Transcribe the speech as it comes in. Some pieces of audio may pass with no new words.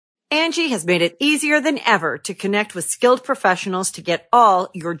Angie has made it easier than ever to connect with skilled professionals to get all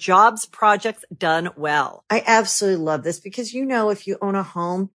your jobs projects done well. I absolutely love this because, if you own a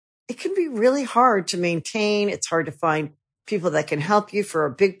home, it can be really hard to maintain. It's hard to find people that can help you for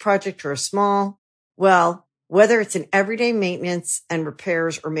a big project or a small. Well, whether it's in everyday maintenance and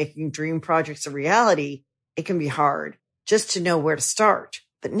repairs or making dream projects a reality, it can be hard just to know where to start.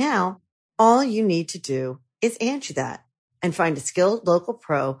 But now all you need to do is Angie that and find a skilled local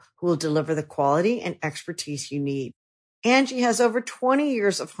pro who will deliver the quality and expertise you need. Angie has over 20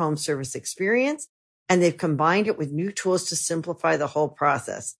 years of home service experience, and they've combined it with new tools to simplify the whole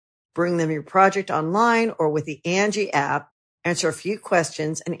process. Bring them your project online or with the Angie app, answer a few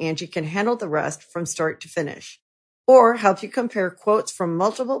questions, and Angie can handle the rest from start to finish. Or help you compare quotes from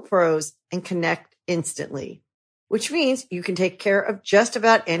multiple pros and connect instantly, which means you can take care of just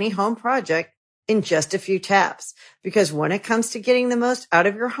about any home project in just a few taps. Because when it comes to getting the most out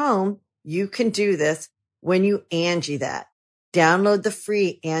of your home, you can do this when you Angie that. Download the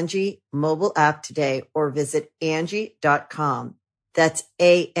free Angie mobile app today or visit Angie.com. That's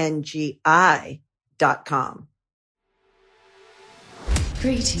ANGI.com.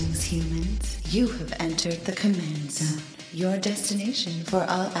 Greetings, humans. You have entered the Command Zone, your destination for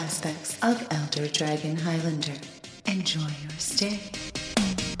all aspects of Elder Dragon Highlander. Enjoy your stay.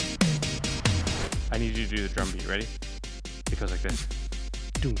 I need you to do the drum beat. Ready? It goes like this.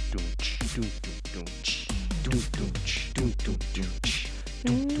 Doom doom ch, doom doom doom ch, doom doom ch, doom doom doom ch,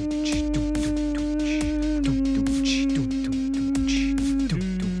 doom doom ch, doom doom doom ch, doom doom ch, doom doom doom ch,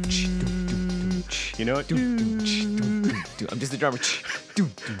 doom doom ch, doom doom doom ch. You know it? Doom doom ch, doom doom doom. I'm just the drummer.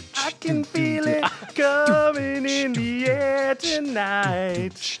 I can feel it coming in the air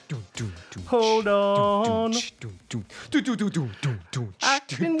tonight. Hold on. I've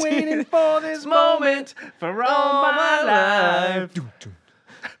been waiting for this moment for all my life.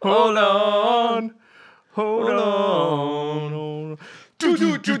 Hold on. Hold on. I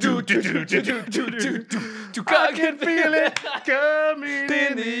can feel it coming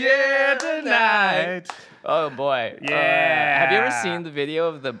in the air tonight. Oh boy! Yeah. Have you ever seen the video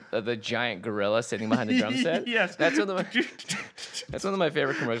of the giant gorilla sitting behind the drum set? Yes. That's one of my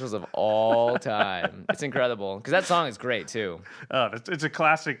favorite commercials of all time. It's incredible because that song is great too. Oh, it's a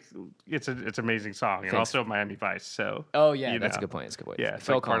classic. It's an amazing song, and also Miami Vice. So. Oh yeah, that's a good point. That's a good point. Yeah, it's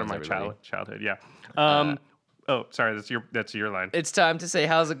like part of my childhood. Yeah. Oh, sorry. That's your line. It's time to say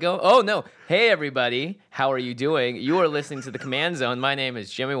how's it going? Oh no! Hey everybody, how are you doing? You are listening to the Command Zone. My name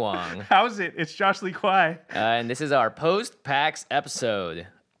is Jimmy Wong. How's it? It's Josh Lee Kwai. And this is our post-PAX episode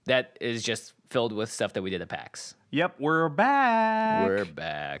that is just filled with stuff that we did at PAX. Yep, we're back. We're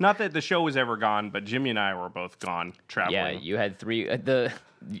back. Not that the show was ever gone, but Jimmy and I were both gone traveling. Yeah, you had three.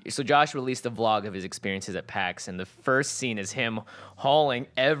 So Josh released a vlog of his experiences at PAX, and the first scene is him hauling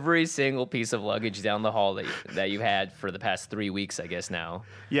every single piece of luggage down the hall that you've had for the past 3 weeks, I guess now.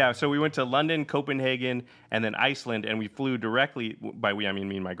 Yeah, so we went to London, Copenhagen, and then Iceland, and we flew directly, by we I mean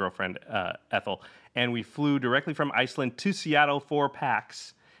me and my girlfriend, Ethel, and we flew directly from Iceland to Seattle for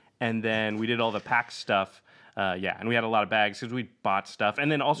PAX, and then we did all the PAX stuff. And we had a lot of bags because we bought stuff.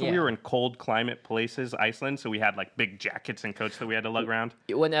 And then also we were in cold climate places, Iceland, so we had like big jackets and coats that we had to lug around.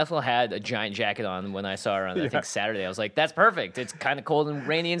 When Ethel had a giant jacket on when I saw her on, I think, Saturday, I was like, that's perfect. It's kind of cold and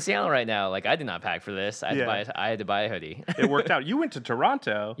rainy in Seattle right now. Like, I did not pack for this. I had to buy a hoodie. It worked out. You went to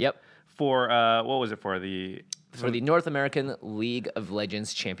Toronto. Yep. For, what was it for? For the North American League of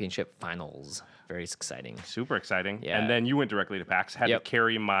Legends Championship Finals. Very exciting. Super exciting. Yeah. And then you went directly to PAX. Had to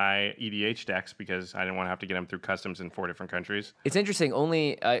carry my EDH decks because I didn't want to have to get them through customs in 4 different countries. It's interesting.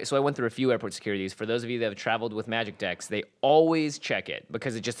 So I went through a few airport securities. For those of you that have traveled with Magic decks, they always check it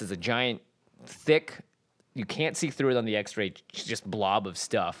because it just is a giant, thick, you can't see through it on the X-ray, just blob of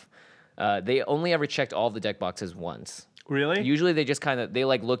stuff. They only ever checked all the deck boxes once. Really? Usually they just they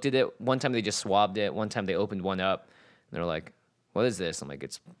looked at it. One time they just swabbed it. One time they opened one up. And they're like, what is this? I'm like,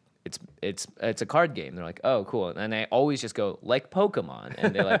 it's a card game. They're like, oh, cool. And I always just go, like Pokemon.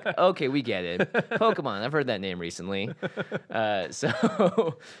 And they're like, okay, we get it. Pokemon, I've heard that name recently. But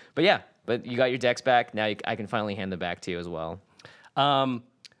you got your decks back. Now I can finally hand them back to you as well.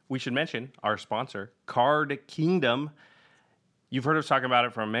 We should mention our sponsor, Card Kingdom. You've heard us talking about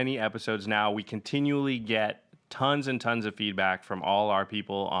it for many episodes now. We continually get tons and tons of feedback from all our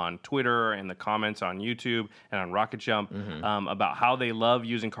people on Twitter and the comments on YouTube and on Rocket Jump about how they love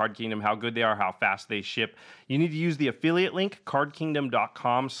using Card Kingdom, how good they are, how fast they ship. You need to use the affiliate link,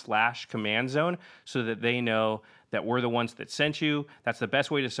 cardkingdom.com/command-zone, so that they know that we're the ones that sent you. That's the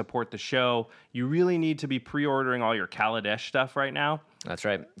best way to support the show. You really need to be pre-ordering all your Kaladesh stuff right now. That's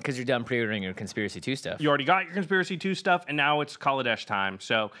right, because you're done pre-ordering your Conspiracy 2 stuff. You already got your Conspiracy 2 stuff, and now it's Kaladesh time.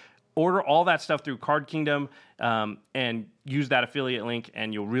 So order all that stuff through Card Kingdom and use that affiliate link,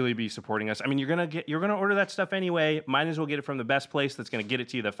 and you'll really be supporting us. I mean, you're gonna order that stuff anyway. Might as well get it from the best place that's gonna get it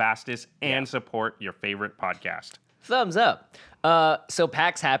to you the fastest and support your favorite podcast. Thumbs up. So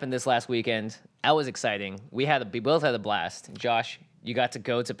PAX happened this last weekend. That was exciting. We both had a blast. Josh, you got to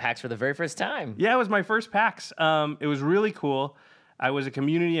go to PAX for the very first time. Yeah, it was my first PAX. It was really cool. I was a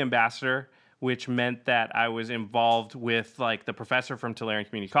community ambassador, which meant that I was involved with like the professor from Tulare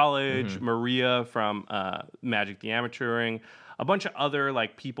Community College, Maria from Magic the Amateuring, a bunch of other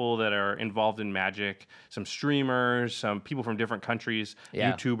like people that are involved in Magic, some streamers, some people from different countries,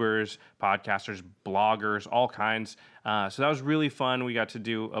 YouTubers, podcasters, bloggers, all kinds. So that was really fun. We got to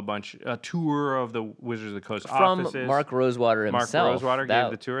do a tour of the Wizards of the Coast offices. From Mark Rosewater himself. Mark Rosewater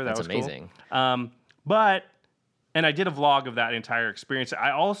gave the tour. That was amazing. Cool. And I did a vlog of that entire experience.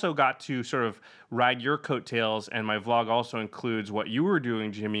 I also got to sort of ride your coattails, and my vlog also includes what you were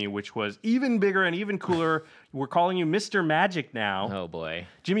doing, Jimmy, which was even bigger and even cooler. We're calling you Mr. Magic now. Oh, boy.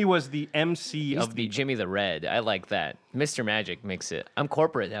 Jimmy was the MC of the Jimmy the Red. I like that. Mr. Magic makes it. I'm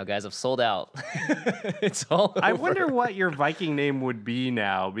corporate now, guys. I've sold out. It's all over. I wonder what your Viking name would be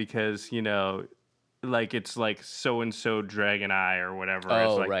now, because, you know, like it's like so-and-so Dragon Eye or whatever.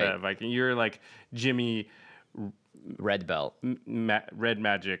 Oh, it's like right. that Viking. You're like Jimmy... Red Belt. Red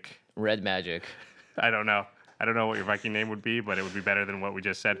Magic. Red Magic. I don't know what your Viking name would be, but it would be better than what we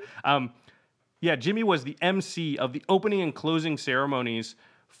just said. Yeah, Jimmy was the MC of the opening and closing ceremonies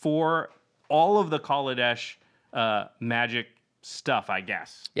for all of the Kaladesh Magic stuff, I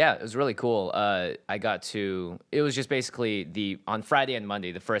guess. Yeah, it was really cool. It was just basically on Friday and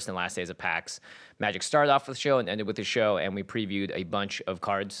Monday, the first and last days of PAX. Magic started off with the show and ended with the show, and we previewed a bunch of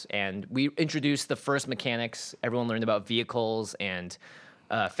cards, and we introduced the first mechanics. Everyone learned about vehicles and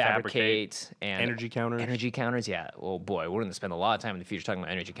fabricate and energy counters. Energy counters, yeah. Oh boy, we're going to spend a lot of time in the future talking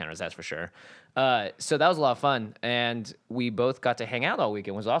about energy counters, that's for sure. So that was a lot of fun, and we both got to hang out all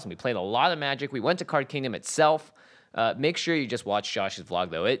weekend. It was awesome. We played a lot of Magic. We went to Card Kingdom itself. Make sure you just watch Josh's vlog,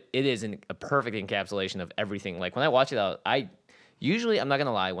 though. It is a perfect encapsulation of everything. Like, when I watch it out, usually, I'm not going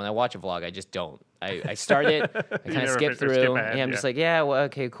to lie, when I watch a vlog, I just don't. I start it, I kind of skip through, and I'm just like, yeah, well,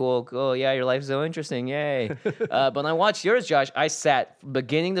 okay, cool, yeah, your life's so interesting, yay. But when I watched yours, Josh, I sat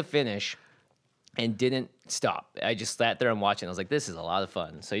beginning to finish and didn't stop. I just sat there and watched it. I was like, this is a lot of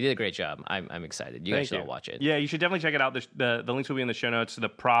fun. So you did a great job. I'm excited. You guys should all watch it. Yeah, you should definitely check it out. The links will be in the show notes. The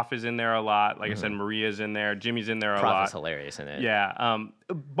prof is in there a lot. Like I said, Maria's in there. Jimmy's in there a lot. Prof is hilarious in it. Yeah.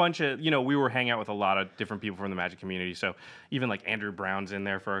 A bunch of, we were hanging out with a lot of different people from the Magic community. So even like Andrew Brown's in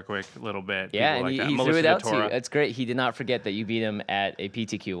there for a quick little bit. Yeah, and like he threw it out to you. It's great. He did not forget that you beat him at a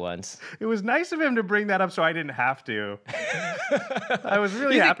PTQ once. It was nice of him to bring that up so I didn't have to. I was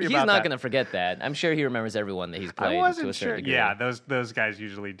really happy about that. He's not going to forget that. I'm sure he remembers everyone that he's played to a certain degree. Yeah, those guys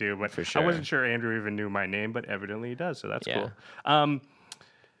usually do. But for sure. I wasn't sure Andrew even knew my name, but evidently he does, so that's cool.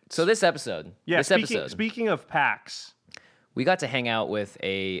 So this episode. Speaking of PAX, we got to hang out with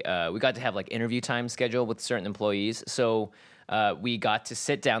we got to have like interview time scheduled with certain employees. So we got to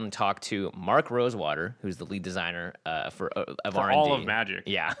sit down and talk to Mark Rosewater, who's the lead designer of R&D. all of Magic.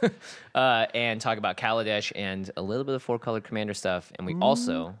 Yeah. And talk about Kaladesh and a little bit of 4-color commander stuff. And we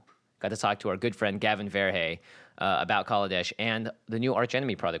also got to talk to our good friend Gavin Verhey about Kaladesh and the new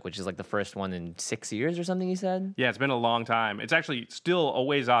Archenemy product, which is like the first one in 6 years or something, he said? Yeah, it's been a long time. It's actually still a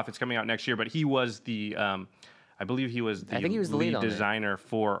ways off. It's coming out next year, but he was the... I believe he was the lead designer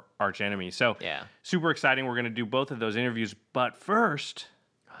for Archenemy. So super exciting. We're going to do both of those interviews. But first,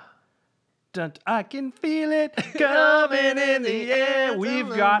 I can feel it coming in the air. We've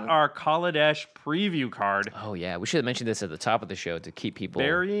got our Kaladesh preview card. Oh, yeah. We should have mentioned this at the top of the show to keep people...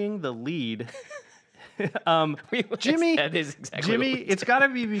 Burying the lead. Jimmy, it's got to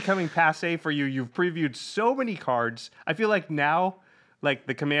be becoming passe for you. You've previewed so many cards. I feel like now... Like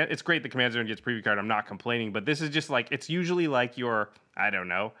it's great the Command Zone gets preview card. I'm not complaining, but this is just like, it's usually like your, I don't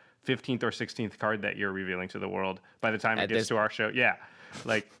know, 15th or 16th card that you're revealing to the world by the time it gets to our show. Yeah.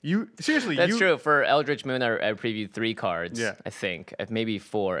 Like That's true. For Eldritch Moon, I previewed 3 cards. Yeah. I think maybe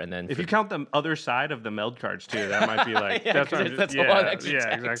 4, and then if you count the other side of the meld cards too, that might be like that's a lot of extra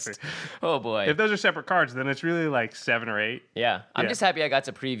text. Exactly. Oh boy. If those are separate cards, then it's really like 7 or 8. Yeah. I'm just happy I got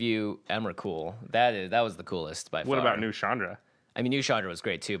to preview Emrakul. That was the coolest by far. What about New Chandra? I mean, New Chandra was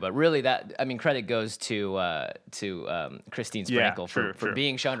great too, but really credit goes to Christine Sprankle for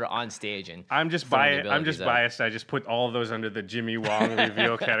being Chandra on stage. And I'm just biased. I just put all of those under the Jimmy Wong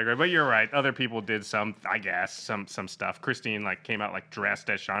reveal category. But you're right. Other people did some stuff. Christine came out dressed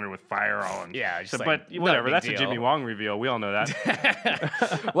as Chandra with fire all. But whatever. That's a Jimmy Wong reveal. We all know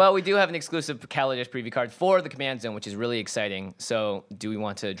that. Well, we do have an exclusive Kaladesh preview card for the Command Zone, which is really exciting. So, do we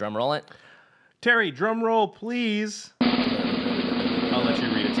want to drum roll it? Terry, drum roll, please. I'll let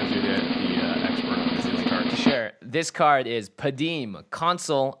you read it since you're the expert on this card. Sure. This card is Padim,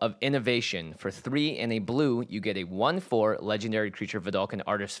 Consul of Innovation. For 3 and a blue, you get a 1/4 legendary creature Vidalcan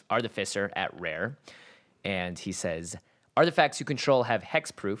Artificer at rare. And he says, artifacts you control have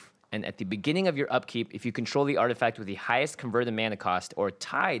hexproof, and at the beginning of your upkeep, if you control the artifact with the highest converted mana cost or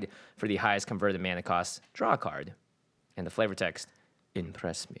tied for the highest converted mana cost, draw a card. And the flavor text,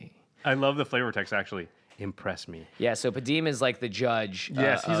 impress me. I love the flavor text, actually. Impress me. Yeah, so Padim is like the judge.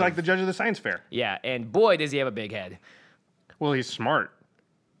 Yes, he's like the judge of the science fair. Yeah, and boy, does he have a big head. Well, he's smart.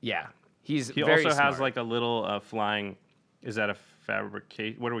 Yeah, he also has a little flying. Is that a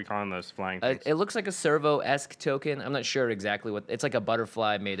fabrication? What are we calling those flying things? It looks like a servo-esque token. I'm not sure exactly what. It's like a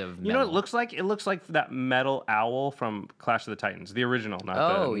butterfly made of metal. You know what it looks like? It looks like that metal owl from Clash of the Titans, the original, not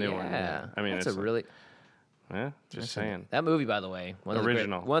the new one. Yeah, I mean, it's a really. Yeah, just saying. That movie, by the way, one of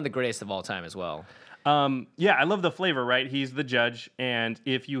the greatest of all time as well. Yeah, I love the flavor, right? He's the judge, and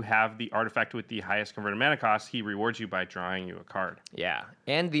if you have the artifact with the highest converted mana cost, he rewards you by drawing you a card. Yeah,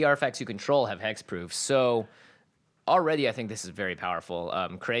 and the artifacts you control have hexproof, so already I think this is very powerful.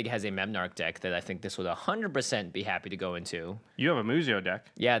 Craig has a Memnarch deck that I think this would 100% be happy to go into. You have a Muzio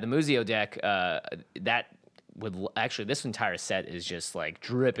deck. Yeah, the Muzio deck, this entire set is just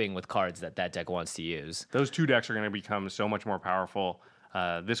dripping with cards that deck wants to use. Those 2 decks are going to become so much more powerful.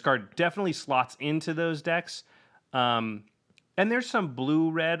 This card definitely slots into those decks. And there's some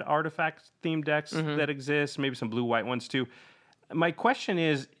blue-red artifact-themed decks that exist, maybe some blue-white ones too. My question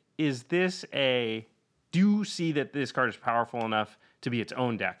is this do you see that this card is powerful enough to be its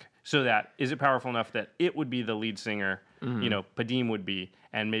own deck? So is it powerful enough that it would be the lead singer, Padim would be,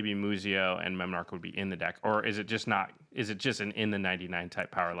 and maybe Muzio and Memnarch would be in the deck? Or is it just not, is it just an in the 99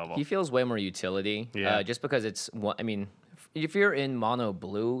 type power level? He feels way more utility, just because if you're in mono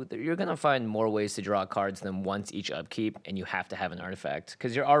blue, you're going to find more ways to draw cards than once each upkeep, and you have to have an artifact.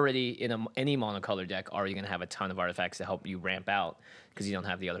 Because you're already, in any monocolor deck, already going to have a ton of artifacts to help you ramp out, because you don't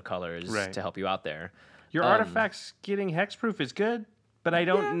have the other colors to help you out there. Your artifacts getting hexproof is good, but I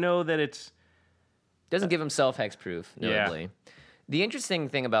don't know that it's... Doesn't give himself hexproof, notably. Yeah. The interesting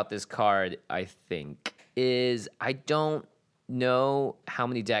thing about this card, I think, is I don't know how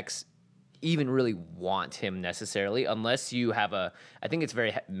many decks even really want him necessarily, unless you have I think it's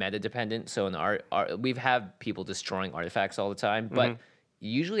very meta dependent. So in we've had people destroying artifacts all the time, but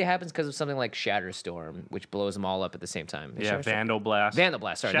usually happens because of something like Shatterstorm, which blows them all up at the same time. Vandal Blast. Sorry,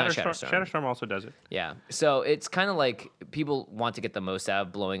 not Shatterstorm. Shatterstorm also does it. Yeah. So it's kind of like people want to get the most out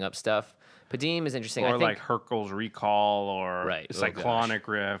of blowing up stuff. Padim is interesting. Or like Hurkyl's Recall, or Cyclonic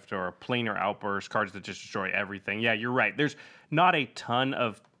Rift, or Planar Outburst, cards that just destroy everything. Yeah, you're right. There's not a ton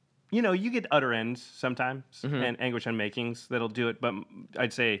of... you get Utter Ends sometimes, and Anguish Unmakings that'll do it, but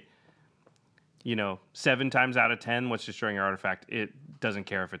I'd say, 7 times out of 10, what's destroying your artifact, it doesn't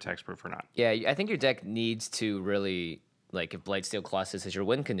care if it's hexproof or not. Yeah, I think your deck needs to really, if Blightsteel Colossus is your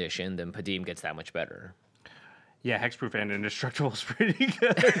win condition, then Padim gets that much better. Yeah, hexproof and indestructible is pretty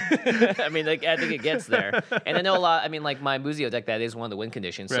good. I think it gets there. And I know a lot, my Muzio deck, that is one of the win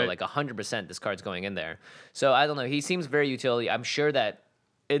conditions, so 100% this card's going in there. So I don't know, he seems very utility. I'm sure that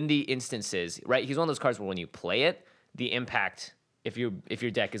in the instances, right, he's one of those cards where when you play it, the impact, if your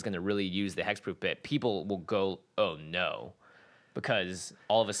deck is going to really use the hexproof bit, people will go, oh no, because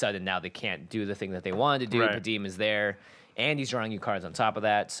all of a sudden now they can't do the thing that they wanted to do. Right. Padim is there, and he's drawing you cards on top of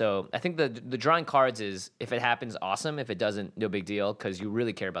that. So I think the drawing cards is, if it happens, awesome. If it doesn't, no big deal, because you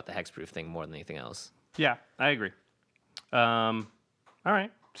really care about the hexproof thing more than anything else. Yeah, I agree. All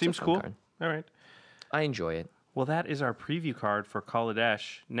right, seems cool. Card. All right, I enjoy it. Well, that is our preview card for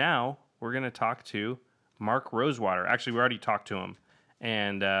Kaladesh. Now we're going to talk to Mark Rosewater. Actually, we already talked to him,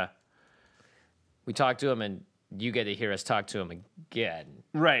 and we talked to him, and you get to hear us talk to him again.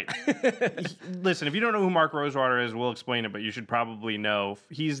 Right. Listen, if you don't know who Mark Rosewater is, we'll explain it, but you should probably know.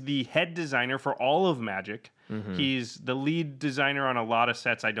 He's the head designer for all of Magic. He's the lead designer on a lot of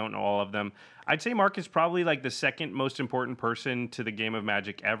sets. I don't know all of them. I'd say Mark is probably like the second most important person to the game of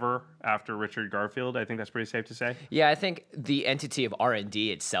Magic ever after Richard Garfield. I think that's pretty safe to say. Yeah, I think the entity of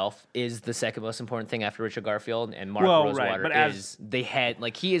R&D itself is the second most important thing after Richard Garfield, and Mark Rosewater is the head.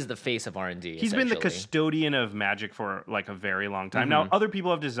 Like, he is the face of R&D. He's been the custodian of Magic for like a very long time. Now, other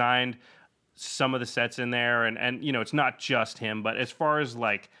people have designed some of the sets in there, and you know, it's not just him, but as far as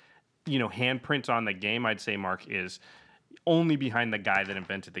like, you know, handprints on the game, I'd say Mark is only behind the guy that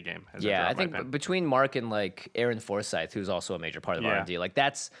invented the game. Yeah, I think between Mark and like Aaron Forsyth, who's also a major part of R&D, like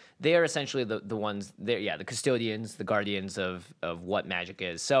they are essentially the ones, the custodians, the guardians of what Magic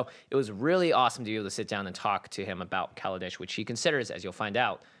is. So it was really awesome to be able to sit down and talk to him about Kaladesh, which he considers, as you'll find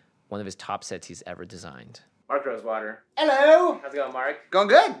out, one of his top sets he's ever designed. Mark Rosewater. Hello. How's it going, Mark? Going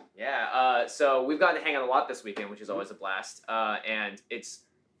good. Yeah. So we've gotten to hang out a lot this weekend, which is always a blast. And this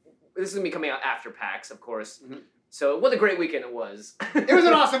is gonna be coming out after PAX, of course. So what a great weekend it was. It was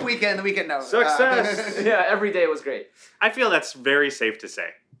an awesome weekend. The weekend, no. Success. Yeah, every day was great. I feel that's very safe to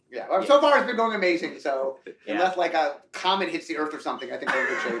say. Yeah. Well, so far it's been going amazing. So unless like a comet hits the Earth or something, I think we're in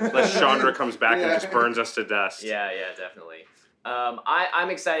good shape. Unless Chandra comes back and just burns us to dust. Yeah, definitely. I'm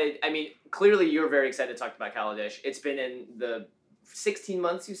excited. I mean, clearly you're very excited to talk about Kaladesh. It's been in the 16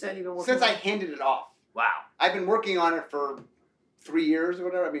 months, you said, you've been working since I handed it off. Wow. I've been working on it for 3 years or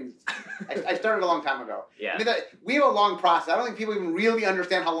whatever. I mean, I started a long time ago. Yeah. I mean, we have a long process. I don't think people even really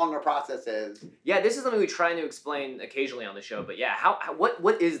understand how long our process is. Yeah, this is something we try to explain occasionally on the show. But yeah,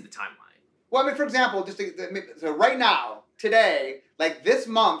 what is the timeline? Well, I mean, for example, so right now, today, like this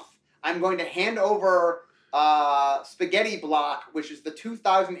month, I'm going to hand over Spaghetti Block, which is the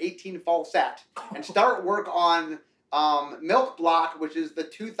 2018 fall set, and start work on Milk Block, which is the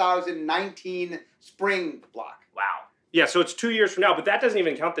 2019 spring block. Wow. Yeah, so it's 2 years from now, but that doesn't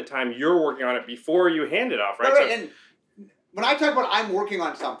even count the time you're working on it before you hand it off, right? Right, and when I talk about I'm working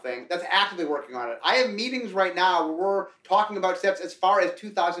on something, that's actively working on it. I have meetings right now where we're talking about steps as far as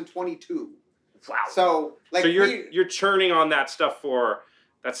 2022. Wow. So you're churning on that stuff for,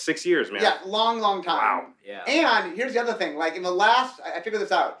 that's 6 years, man. Yeah, long time. Wow. Yeah. And here's the other thing. Like I figured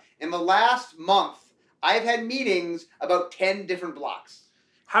this out. In the last month, I've had meetings about 10 different blocks.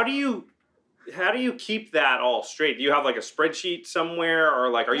 How do you keep that all straight? Do you have like a spreadsheet somewhere, or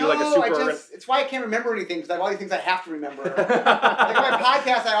like are you like a super? It's why I can't remember anything, because I have all these things I have to remember. Like in my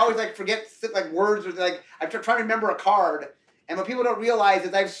podcast, I always like forget like words, or like I'm trying to remember a card, and what people don't realize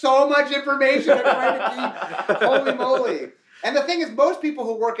is I have so much information I'm trying to keep. Holy moly! And the thing is, most people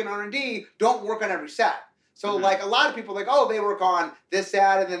who work in R&D don't work on every set. So like a lot of people like, oh, they work on this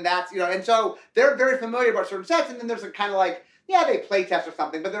set and then that's, and so they're very familiar about certain sets, and then there's a kind of like, yeah, they play test or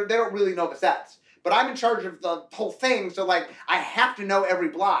something, but they don't really know the sets. But I'm in charge of the whole thing, so like I have to know every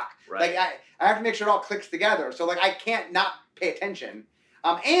block. Right. Like I have to make sure it all clicks together. So like I can't not pay attention.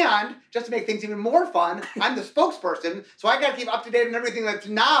 And just to make things even more fun, I'm the spokesperson, so I got to keep up to date on everything that's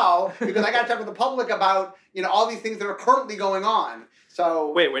now, because I got to talk with the public about all these things that are currently going on.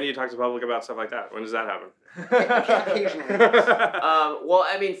 So wait, when do you talk to the public about stuff like that? When does that happen? Occasionally. Well,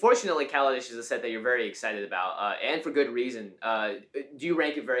 I mean, fortunately, Kaladesh is a set that you're very excited about, and for good reason. Do you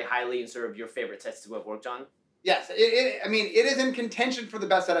rank it very highly in sort of your favorite sets to have worked on? Yes, it is in contention for the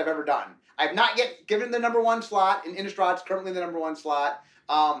best set I've ever done. I've not yet given the number one slot, and Innistrad currently the number one slot,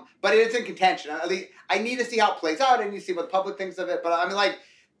 but it's in contention. I need to see how it plays out. I need to see what the public thinks of it, but I mean, like,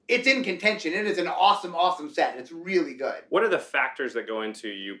 it's in contention. It is an awesome, awesome set. It's really good. What are the factors that go into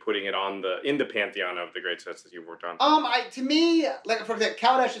you putting it on in the pantheon of the great sets that you've worked on? To me, like for example,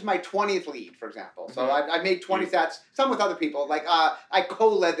 Kaladesh is my 20th lead, for example. So I've made 20 sets, some with other people. Like I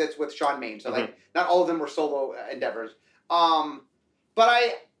co-led this with Sean Main, so like not all of them were solo endeavors. But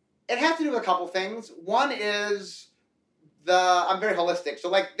it has to do with a couple things. One is I'm very holistic. So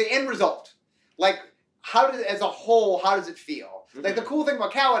like the end result, like as a whole, how does it feel? Like the cool thing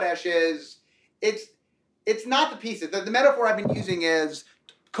about Kaladesh is it's not the pieces. The metaphor I've been using is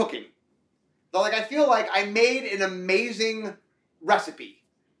cooking. So like I feel like I made an amazing recipe.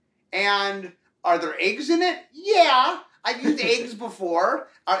 And are there eggs in it? Yeah. I've used eggs before.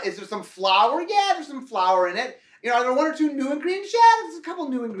 Is there some flour? Yeah, there's some flour in it. Are there one or two new ingredients? Yeah, there's a couple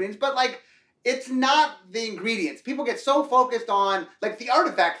new ingredients. But like, it's not the ingredients. People get so focused on like the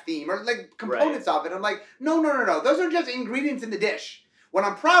artifact theme or like components of it. I'm like, no. Those are just ingredients in the dish. What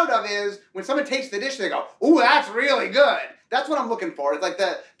I'm proud of is when someone tastes the dish, they go, "Ooh, that's really good." That's what I'm looking for. It's like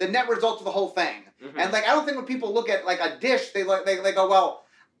the net result of the whole thing. And like, I don't think when people look at like a dish, they go, well,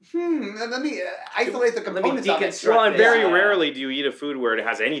 let me isolate the components of it. Well, and very rarely do you eat a food where it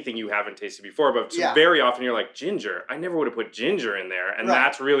has anything you haven't tasted before, but very often you're like, ginger. I never would have put ginger in there, and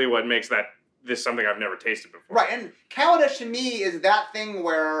that's really what makes that this is something I've never tasted before. Right, and Kaladesh to me is that thing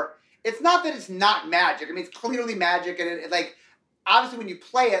where it's not that it's not Magic. I mean, it's clearly Magic, and it like, obviously when you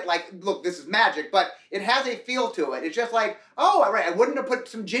play it, like, look, this is Magic, but it has a feel to it. It's just like, oh, all right, I wouldn't have put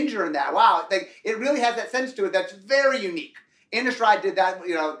some ginger in that. Wow, like, it really has that sense to it that's very unique. Innistrad did that,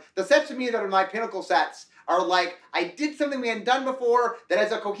 the sets to me that are my pinnacle sets are like, I did something we hadn't done before that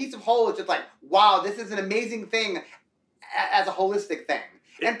as a cohesive whole, it's just like, wow, this is an amazing thing as a holistic thing.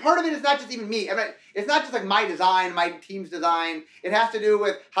 And part of it is not just even me. I mean, it's not just like my design, my team's design. It has to do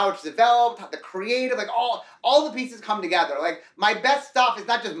with how it's developed, the creative, like all the pieces come together. Like, my best stuff is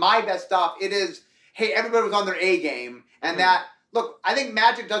not just my best stuff. It is, hey, everybody was on their A game. And that, look, I think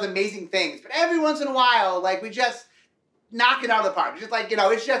Magic does amazing things. But every once in a while, like, we just knock it out of the park. It's just like,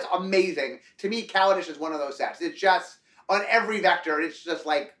 it's just amazing. To me, Kaladesh is one of those sets. It's just, on every vector, it's just,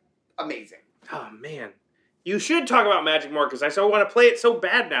 like, amazing. Oh, man. You should talk about Magic more, because I so want to play it so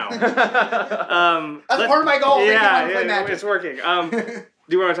bad now. That's part of my goal. Yeah, it's working. Do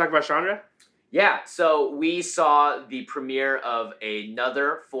you want to talk about Chandra? Yeah, so we saw the premiere of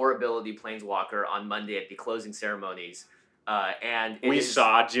another 4-ability Planeswalker on Monday at the closing ceremonies. And we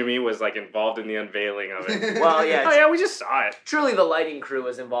saw Jimmy was like involved in the unveiling of it. Well, yeah. Oh, yeah, we just saw it. Truly, the lighting crew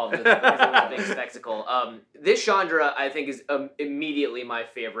was involved with it because it was a big spectacle. This Chandra, I think, is immediately my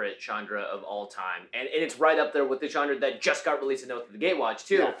favorite Chandra of all time. And it's right up there with the Chandra that just got released in Oath of the Gatewatch,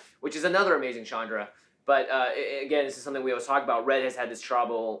 too, which is another amazing Chandra. But again, this is something we always talk about. Red has had this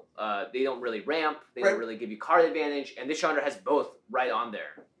trouble. They don't really ramp. They don't really give you card advantage. And this Chandra has both right on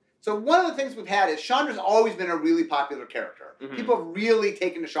there. So one of the things we've had is Chandra's always been a really popular character. Mm-hmm. People have really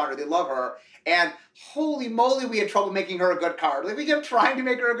taken to Chandra. They love her. And holy moly, we had trouble making her a good card. Like, we kept trying to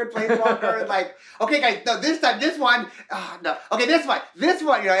make her a good Planeswalker. And like, okay, guys, no, this time, this one. No. Okay, this one.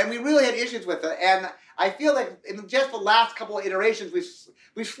 And we really had issues with it. And I feel like in just the last couple of iterations,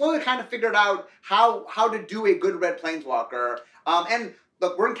 we've slowly kind of figured out how to do a good red Planeswalker. And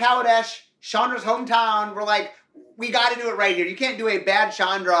look, we're in Kaladesh, Chandra's hometown. We're like, we got to do it right here. You can't do a bad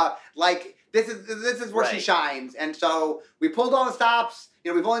Chandra. Like, this is where she shines. And so we pulled all the stops.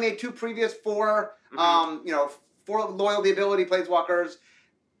 We've only made 2 previous 4, 4 loyalty ability Planeswalkers.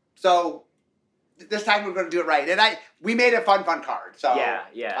 So this time we're going to do it right. And we made a fun card. So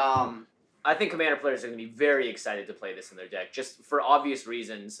yeah. I think Commander players are going to be very excited to play this in their deck, just for obvious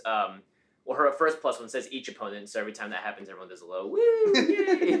reasons. Well, her first +1 says each opponent, so every time that happens, everyone does a low woo,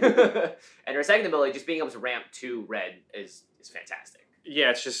 yay! And her second ability, just being able to ramp 2 red, is fantastic. Yeah,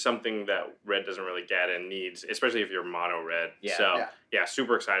 it's just something that red doesn't really get and needs, especially if you're mono red. Yeah. So, yeah,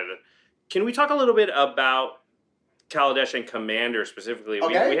 super excited. Can we talk a little bit about Kaladesh and Commander specifically?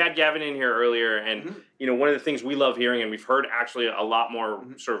 Okay. We had Gavin in here earlier, and one of the things we love hearing, and we've heard actually a lot more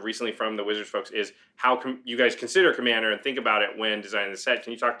sort of recently from the Wizards folks, is how you guys consider Commander and think about it when designing the set.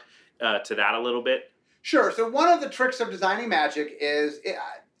 Can you talk to that a little bit? Sure. So one of the tricks of designing Magic is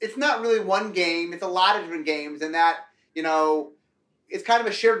it's not really one game. It's a lot of different games, and that, it's kind of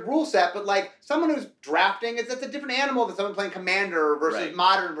a shared rule set, but like someone who's drafting, it's a different animal than someone playing Commander versus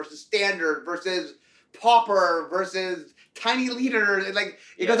Modern versus Standard versus Pauper versus Tiny Leader. Like,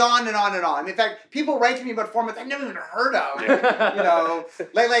 it goes on and on and on. In fact, people write to me about formats I've never even heard of.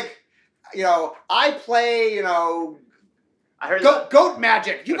 I play, I heard Goat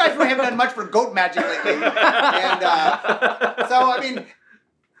Magic. You guys really haven't done much for Goat Magic lately. And so, I mean,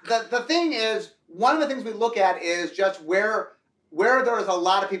 the thing is, one of the things we look at is just where there's a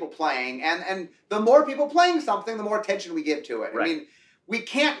lot of people playing. And the more people playing something, the more attention we give to it. Right. I mean, we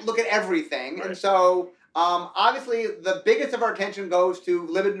can't look at everything. Right. And so, obviously, the biggest of our attention goes to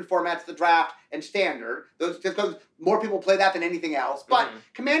limited formats, the draft, and Standard. Those just because more people play that than anything else. But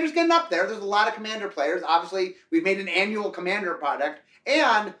Commander's getting up there. There's a lot of Commander players. Obviously, we've made an annual Commander product.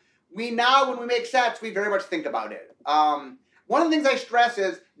 And we now, when we make sets, we very much think about it. One of the things I stress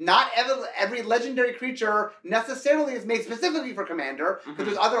is not every legendary creature necessarily is made specifically for Commander, because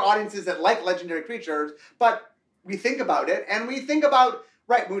there's other audiences that like legendary creatures, but we think about it, and we think about,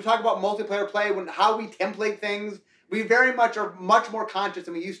 when we talk about multiplayer play, how we template things, we very much are much more conscious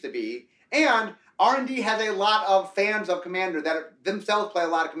than we used to be. And R&D has a lot of fans of Commander that themselves play a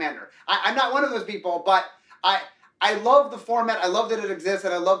lot of Commander. I'm not one of those people, but I love the format, I love that it exists,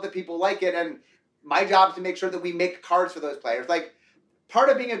 and I love that people like it, and my job is to make sure that we make cards for those players. Like, part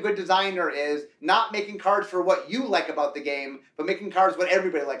of being a good designer is not making cards for what you like about the game, but making cards what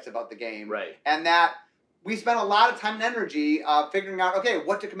everybody likes about the game. Right. And that we spend a lot of time and energy figuring out, okay,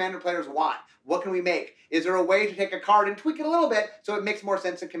 what do Commander players want? What can we make? Is there a way to take a card and tweak it a little bit so it makes more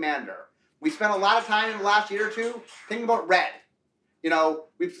sense in Commander? We spent a lot of time in the last year or two thinking about red.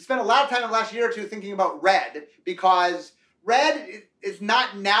 We've spent a lot of time in the last year or two thinking about red because red is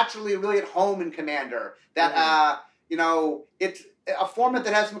not naturally really at home in Commander. That, it's a format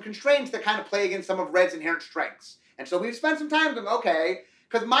that has some constraints that kind of play against some of red's inherent strengths. And so we've spent some time going, okay,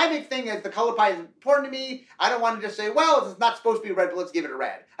 because my big thing is the color pie is important to me. I don't want to just say, well, it's not supposed to be red, but let's give it a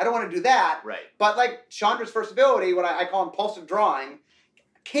red. I don't want to do that. Right. But like Chandra's first ability, what I call impulsive drawing,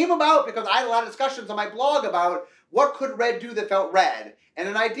 came about because I had a lot of discussions on my blog about what could red do that felt red. And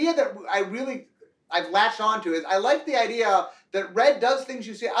an idea that I've latched onto is I like the idea that red does things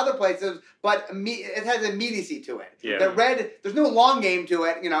you see other places, but it has immediacy to it. Yeah. That red, there's no long game to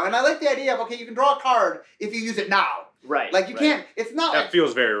it, and I like the idea of, okay, you can draw a card if you use it now. Right. Like you can't, it's not That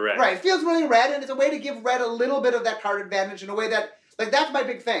feels very red. Right, it feels really red, and it's a way to give red a little bit of that card advantage in a way that, like, that's my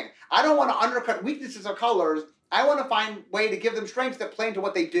big thing. I don't want to undercut weaknesses of colors. I want to find a way to give them strengths that play into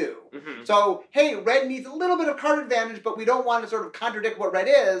what they do. Mm-hmm. So, hey, red needs a little bit of card advantage, but we don't want to sort of contradict what red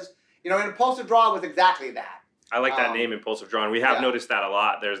is. And Impulsive Draw was exactly that. I like that name, Impulsive Draw, and we have noticed that a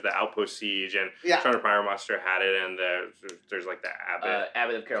lot. There's the Outpost Siege, and Charter Pyro Monster had it, and there's like the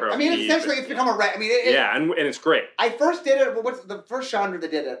Abbot of Carol. I mean, essentially, it's become a red. I mean, and it's great. I first did it. What's the first genre that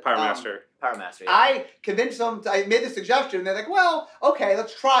did it? Pyromaster. Pyromaster. Yeah. I convinced them. I made the suggestion. And they're like, "Well, okay,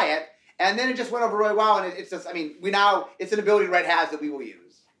 let's try it." And then it just went over really well. And it's just, it's an ability red has that we will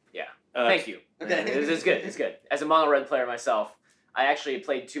use. Yeah. Thank you. Okay. It's good. It's good. As a mono red player myself, I actually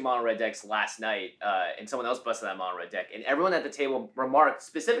played 2 mono red decks last night, and someone else busted that mono red deck. And everyone at the table remarked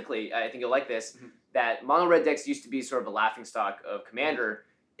specifically, I think you'll like this, that mono red decks used to be sort of a laughingstock of Commander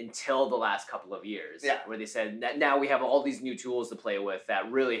until the last couple of years. Yeah. Where they said that now we have all these new tools to play with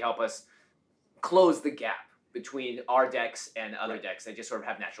that really help us close the gap between our decks and other decks that just sort of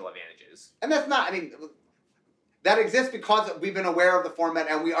have natural advantages. And that's not, that exists because we've been aware of the format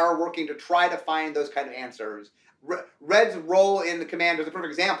and we are working to try to find those kind of answers. Red's role in the Commander is a perfect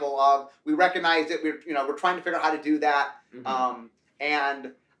example of we recognize that we're trying to figure out how to do that. Mm-hmm.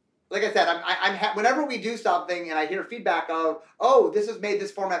 And like I said, I'm whenever we do something and I hear feedback of, oh, this has made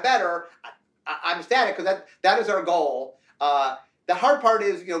this format better, I'm ecstatic because that is our goal. The hard part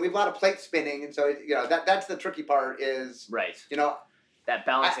is, we have a lot of plate spinning, and so that's the tricky part. Is that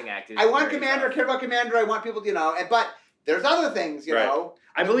balancing act. I want Commander, I care about Commander. I want people to but there's other things, know.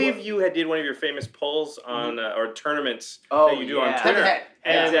 I believe you did one of your famous polls on or tournaments that you do on Twitter.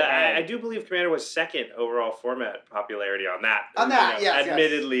 And I do believe Commander was second overall format popularity on that. Yes.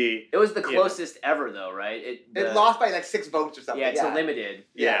 Admittedly. It was the closest ever, though, right? It lost by like 6 votes or something. Yeah, it's a limited.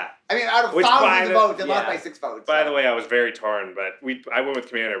 Yeah. Out of thousands of votes, it lost by 6 votes. By the way, I was very torn, but I went with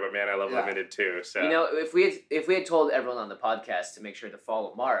Commander, but man, I love limited too. So if we had told everyone on the podcast to make sure to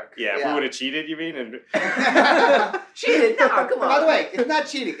follow Mark. Yeah, if we would have cheated, you mean? Cheated? No, come on. By the way, it's not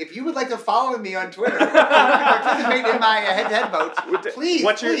cheating. If you would like to follow me on Twitter, participate in my head-to-head votes, please.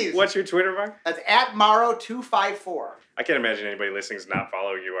 What's your Twitter, Mark? That's @Maro254. I can't imagine anybody listening is not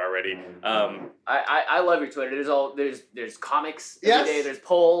following you already. I love your Twitter. There's comics every day. There's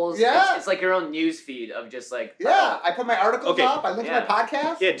polls. Yeah. It's like your own news feed of just like. Yeah, I put my articles up. I link to my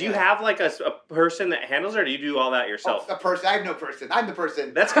podcast. Yeah. Do you have like a person that handles it, or do you do all that yourself? A person. I have no person. I'm the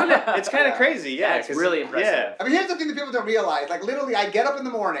person. That's kind of it's kind of crazy. Yeah, it's really impressive. Yeah. Here's the thing that people don't realize. Like literally, I get up in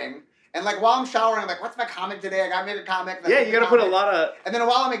the morning. And while I'm showering, I'm like, what's my comic today? I got to make a comic. Yeah, you got to put a lot of... And then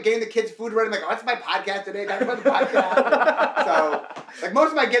while I'm getting the kids food ready, I'm like, what's my podcast today? I got to put the podcast. So, most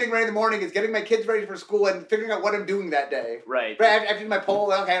of my getting ready in the morning is getting my kids ready for school and figuring out what I'm doing that day. Right. After my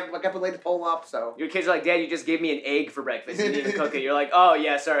poll, okay, I got to put the latest poll up, so... Your kids are like, Dad, you just gave me an egg for breakfast. You didn't even cook it. You're like, oh,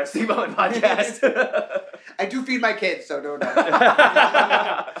 yeah, sorry, I was thinking about my podcast. I do feed my kids, so don't...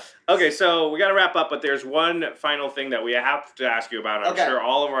 Okay, so we got to wrap up, but there's one final thing that we have to ask you about. I'm sure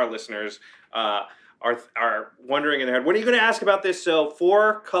all of our listeners are wondering in their head, what are you going to ask about this? So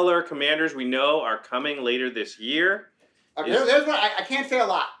 4-color Commanders we know are coming later this year. Okay, there's what I can't say a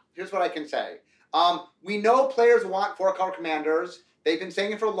lot. Here's what I can say. We know players want 4-color Commanders. They've been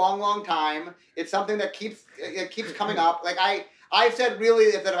saying it for a long, long time. It's something that keeps coming up. Like I've said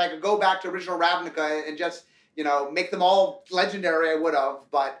really that if I could go back to original Ravnica and just make them all legendary, I would have.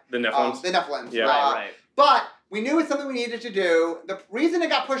 But the Nephilims. The Nephilims. Yeah, right. But we knew it's something we needed to do. The reason it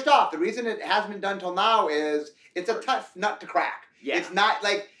got pushed off, the reason it hasn't been done till now is it's a tough nut to crack. Yeah. It's not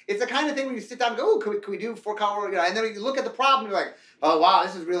like, it's the kind of thing where you sit down and go, can we do 4-color? And then you look at the problem and you're like, oh, wow,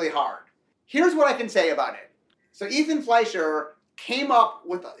 this is really hard. Here's what I can say about it. So Ethan Fleischer came up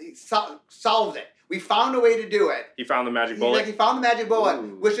with, solved it. We found a way to do it. He found the magic bullet? He found the magic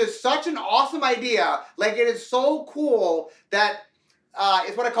bullet, which is such an awesome idea. Like, it is so cool that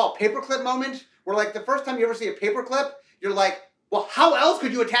it's what I call a paperclip moment, where, like, the first time you ever see a paperclip, you're like, well, how else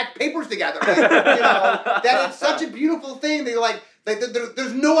could you attach papers together? That it's such a beautiful thing that you're like, Like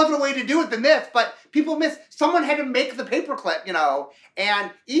there's no other way to do it than this, but people miss. Someone had to make the paperclip,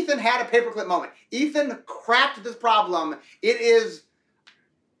 and Ethan had a paperclip moment. Ethan cracked this problem. It is,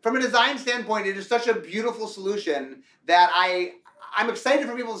 from a design standpoint, it is such a beautiful solution that I'm excited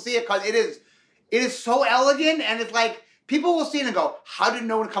for people to see it because it is so elegant, and it's like people will see it and go, "How did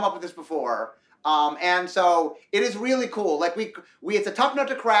no one come up with this before?" And so it is really cool. Like we it's a tough nut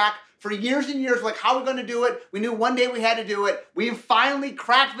to crack. For years and years, like, how are we going to do it? We knew one day we had to do it. We finally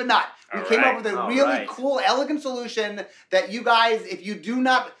cracked the nut. We came up with a really cool, elegant solution that you guys, if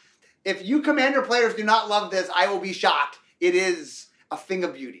you Commander players do not love this, I will be shocked. It is a thing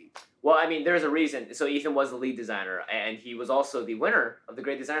of beauty. Well, I mean, there's a reason. So Ethan was the lead designer, and he was also the winner of the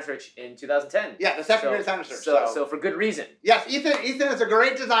Great Designer Search in 2010. Yeah, the second Great Designer Search. So for good reason. Yes, Ethan is a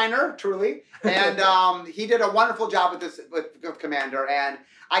great designer, truly, and he did a wonderful job with this with Commander. And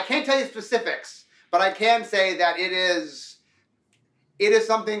I can't tell you specifics, but I can say that it is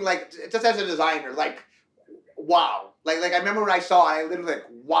something like, just as a designer, like, wow. Like I remember when I saw it, I literally like,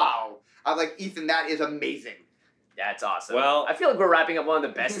 wow. I was like, Ethan, that is amazing. That's awesome. Well, I feel like we're wrapping up one of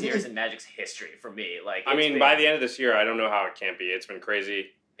the best years in Magic's history for me. Like, I mean, by the end of this year, I don't know how it can't be. It's been crazy.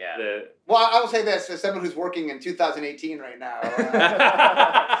 Yeah. Well, I will say this, as someone who's working in 2018 right now.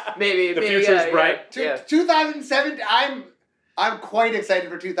 maybe the future's bright. 2007, I'm quite excited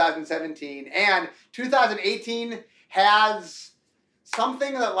for 2017. And 2018 has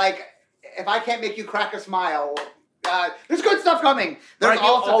something that, like, if I can't make you crack a smile, there's good stuff coming. There's Mark,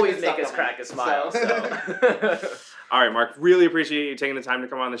 you'll always make us crack a smile. So. All right, Mark. Really appreciate you taking the time to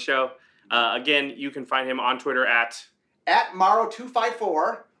come on the show. Again, you can find him on Twitter at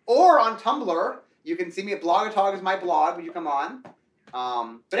Maro254 or on Tumblr. You can see me at Blogatog is my blog when you come on.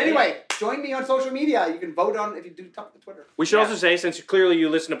 But anyway, join me on social media. You can vote on if you do talk to Twitter. We should also say, since clearly you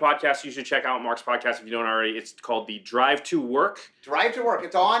listen to podcasts, you should check out Mark's podcast if you don't already. It's called the Drive to Work. Drive to Work.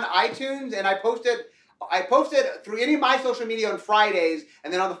 It's on iTunes, and I post it through any of my social media on Fridays,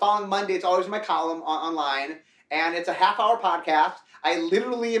 and then on the following Monday, it's always my column online. And it's a half-hour podcast. I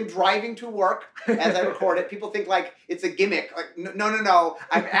literally am driving to work as I record it. People think, like, it's a gimmick. Like, no.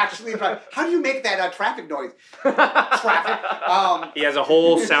 I'm actually driving. How do you make that traffic noise? Traffic. He has a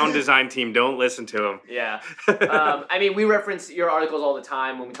whole sound design team. Don't listen to him. Yeah. I mean, we reference your articles all the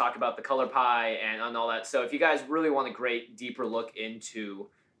time when we talk about the color pie and all that. So if you guys really want a great, deeper look into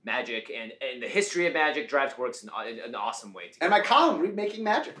Magic and the history of Magic, Drive to Work's an awesome way to go. And my column, Read Making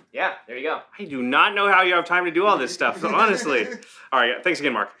Magic. Yeah, there you go. I do not know how you have time to do all this stuff, honestly. All right, thanks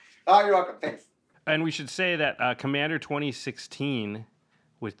again, Mark. Oh, you're welcome. Thanks. And we should say that Commander 2016,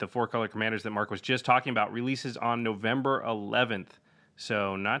 with the 4-color commanders that Mark was just talking about, releases on November 11th.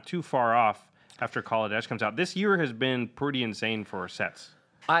 So not too far off after Kaladesh comes out. This year has been pretty insane for sets.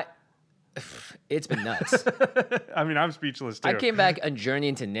 It's been nuts. I mean, I'm speechless, too. I came back on Journey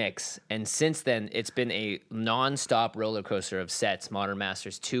into Nyx, and since then, it's been a non-stop roller coaster of sets. Modern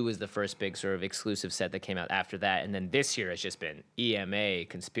Masters 2 was the first big sort of exclusive set that came out after that, and then this year has just been EMA,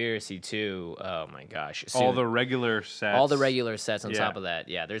 Conspiracy 2, oh my gosh. All the regular sets. All the regular sets on top of that.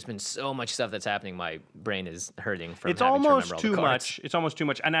 Yeah, there's been so much stuff that's happening, my brain is hurting from having to remember all the cards. It's almost too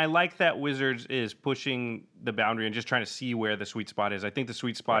much, and I like that Wizards is pushing the boundary and just trying to see where the sweet spot is. I think the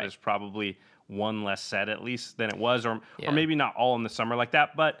sweet spot is probably one less set at least than it was, or maybe not all in the summer like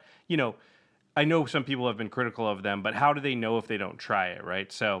that. But, I know some people have been critical of them, but how do they know if they don't try it,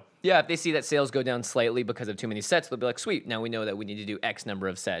 right? So yeah, if they see that sales go down slightly because of too many sets, they'll be like, sweet, now we know that we need to do X number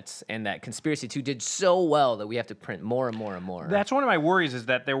of sets, and that Conspiracy 2 did so well that we have to print more and more and more. That's one of my worries, is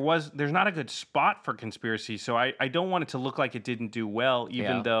that there's not a good spot for Conspiracy, so I don't want it to look like it didn't do well,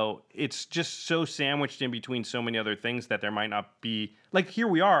 even though it's just so sandwiched in between so many other things that there might not be. Like, here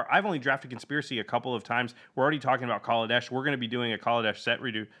we are. I've only drafted Conspiracy a couple of times. We're already talking about Kaladesh. We're going to be doing a Kaladesh set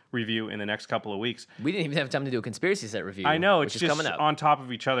review in the next couple of weeks. We didn't even have time to do a Conspiracy set review. I know. It's just coming up on top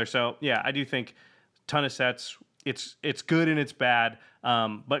of each other. So, yeah, I do think ton of sets. It's good and it's bad.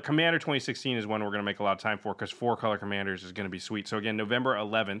 But Commander 2016 is one we're going to make a lot of time for, because 4-color Commanders is going to be sweet. So, again, November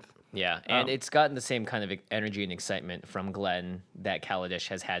 11th. Yeah, and it's gotten the same kind of energy and excitement from Glenn that Kaladesh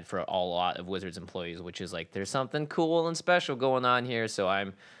has had for a lot of Wizards employees, which is like, there's something cool and special going on here. So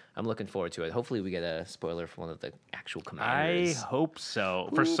I'm looking forward to it. Hopefully we get a spoiler for one of the actual commanders. I hope so.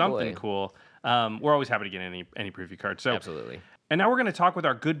 For something cool. We're always happy to get any preview cards. So absolutely. And now we're going to talk with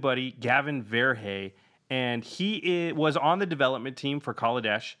our good buddy, Gavin Verhey. And he was on the development team for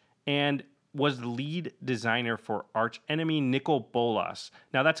Kaladesh and was the lead designer for Arch Enemy Nicol Bolas.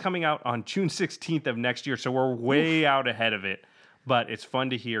 Now, that's coming out on June 16th of next year, so we're way out ahead of it. But it's fun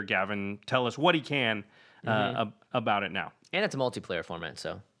to hear Gavin tell us what he can about it now. And it's a multiplayer format,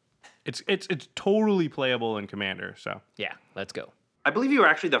 so. It's totally playable in Commander. So Yeah, let's go. I believe you were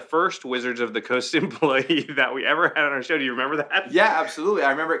actually the first Wizards of the Coast employee that we ever had on our show. Do you remember that? Yeah, absolutely.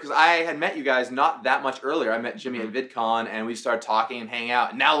 I remember it because I had met you guys not that much earlier. I met Jimmy at VidCon, and we started talking and hanging out.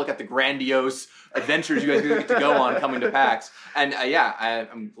 And now look at the grandiose adventures you guys get to go on coming to PAX. And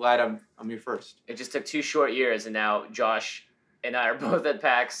I'm glad I'm here first. It just took 2 short years, and now Josh and I are both at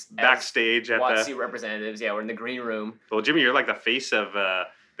PAX. Backstage at WotC representatives. Yeah, we're in the green room. Well, Jimmy, you're like the face of the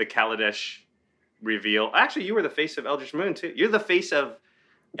Kaladesh reveal. Actually, you were the face of Eldritch Moon, too. You're the face of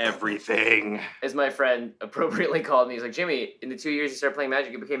everything. As my friend appropriately called me, he's like, Jimmy, in the 2 years you started playing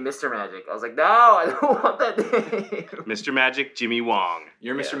Magic, you became Mr. Magic. I was like, no, I don't want that name. Mr. Magic, Jimmy Wong.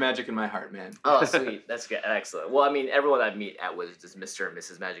 You're Mr. Magic in my heart, man. Oh, sweet. That's good. Excellent. Well, I mean, everyone I meet at Wizards is Mr. and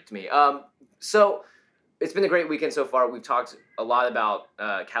Mrs. Magic to me. So it's been a great weekend so far. We've talked a lot about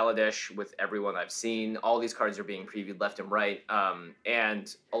Kaladesh with everyone I've seen. All these cards are being previewed left and right.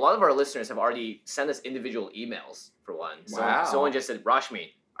 And a lot of our listeners have already sent us individual emails, for one. Wow. Someone just said, Rashmi,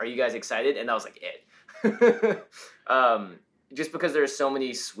 are you guys excited? And that was like it. Just because there's so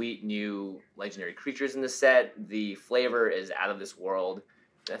many sweet new legendary creatures in the set, the flavor is out of this world.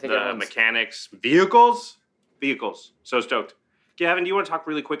 I think the mechanics, vehicles. So stoked. Gavin, do you want to talk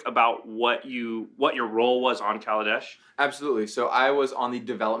really quick about what your role was on Kaladesh? Absolutely. So I was on the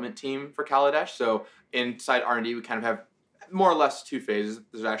development team for Kaladesh. So inside R&D, we kind of have more or less 2 phases.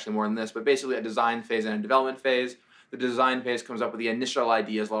 There's actually more than this, but basically a design phase and a development phase. The design phase comes up with the initial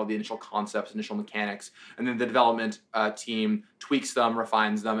ideas, a lot of the initial concepts, initial mechanics, and then the development team tweaks them,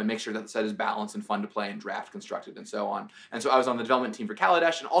 refines them, and makes sure that the set is balanced and fun to play and draft constructed and so on. And so I was on the development team for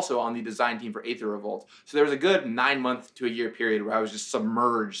Kaladesh and also on the design team for Aether Revolt. So there was a good 9-month to a year period where I was just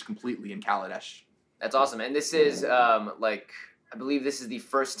submerged completely in Kaladesh. That's awesome. And this is, I believe this is the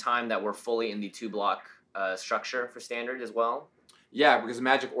first time that we're fully in the 2-block structure for Standard as well. Yeah, because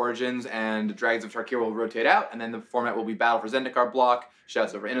Magic Origins and Dragons of Tarkir will rotate out, and then the format will be Battle for Zendikar block,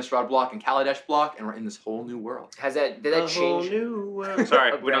 Shouts over Innistrad block, and Kaladesh block, and we're in this whole new world. Did that change?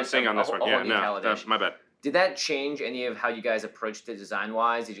 Sorry, we don't sing on this one. Yeah, no, my bad. Did that change any of how you guys approached it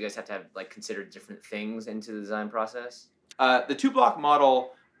design-wise? Did you guys have to consider different things into the design process? The 2-block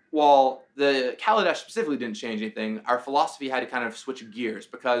model, while the Kaladesh specifically didn't change anything, our philosophy had to kind of switch gears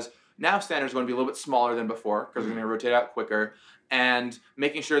because now Standard is going to be a little bit smaller than before because we're going to rotate out quicker, and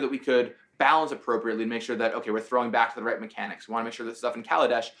making sure that we could balance appropriately and make sure that, okay, we're throwing back to the right mechanics. We want to make sure that stuff in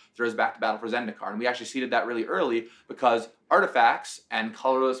Kaladesh throws back to Battle for Zendikar. And we actually seeded that really early because artifacts and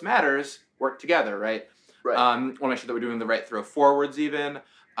colorless matters work together, right? Right. We want to make sure that we're doing the right throw forwards even.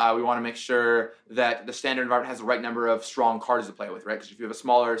 We want to make sure that the standard environment has the right number of strong cards to play with, right? Because if you have a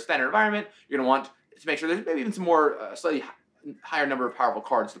smaller standard environment, you're going to want to make sure there's maybe even some more slightly higher number of powerful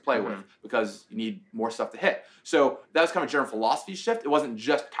cards to play with because you need more stuff to hit. So that was kind of a general philosophy shift. It wasn't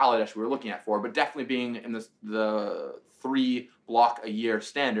just Kaladesh we were looking at for, but definitely being in the 3-block a year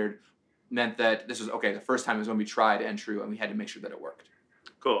standard meant that this was, okay, the first time it was going to be tried and true, and we had to make sure that it worked.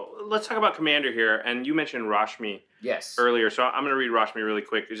 Cool. Let's talk about Commander here. And you mentioned Rashmi earlier, so I'm going to read Rashmi really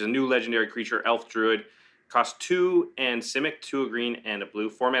quick. It's a new legendary creature, Elf Druid. Costs 2 and Simic, 2 a green and a blue.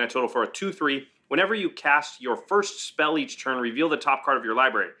 4 mana total for a 2/3. Whenever you cast your first spell each turn, reveal the top card of your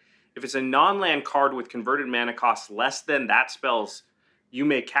library. If it's a non-land card with converted mana cost less than that spell's, you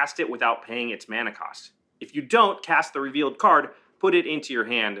may cast it without paying its mana cost. If you don't cast the revealed card, put it into your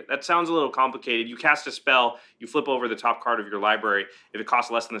hand. That sounds a little complicated. You cast a spell, you flip over the top card of your library. If it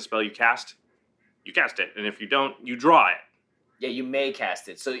costs less than the spell you cast it. And if you don't, you draw it. Yeah, you may cast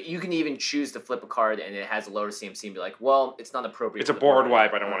it. So you can even choose to flip a card and it has a lower CMC and be like, well, it's not appropriate. It's a board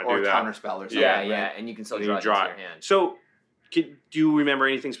wipe. I don't want to do that. Or counterspell or something. Yeah, and you can still draw it into your hand. So do you remember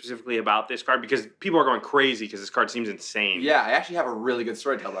anything specifically about this card? Because people are going crazy because this card seems insane. Yeah, I actually have a really good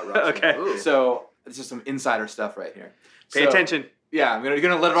story to tell about Rashmi. Okay. Ooh. So this is some insider stuff right here. Pay attention. Yeah, I'm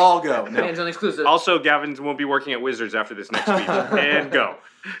gonna let it all go. No. Hands on exclusive. Also, Gavin won't be working at Wizards after this next week. And go.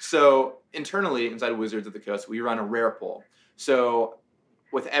 So internally, inside Wizards of the Coast, we run a rare pool. So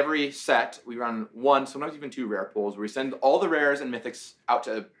with every set, we run 1, sometimes even 2 rare pools, where we send all the rares and mythics out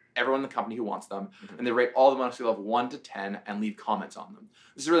to everyone in the company who wants them, and they rate all of them on a scale of 1 to 10 and leave comments on them.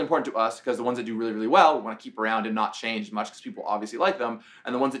 This is really important to us because the ones that do really, really well, we want to keep around and not change much because people obviously like them,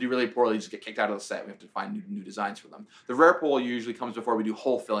 and the ones that do really poorly just get kicked out of the set. We have to find new designs for them. The rare pool usually comes before we do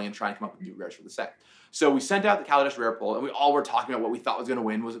hole filling and try and come up with new rares for the set. So we sent out the Kaladesh rare pool, and we all were talking about what we thought was going to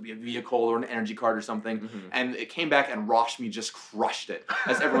win. Was it be a vehicle or an energy card or something? And it came back, and Rashmi just crushed it.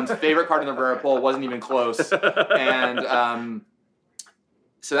 As everyone's favorite card in the rare pool, wasn't even close. And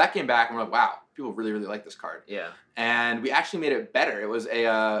so that came back, and we're like, wow, people really, really like this card. Yeah. And we actually made it better. It was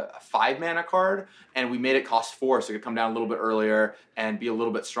a 5-mana card, and we made it cost 4, so it could come down a little bit earlier and be a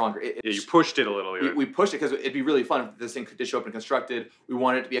little bit stronger. You pushed it a little. We pushed it because it'd be really fun if this thing could just show up and constructed. We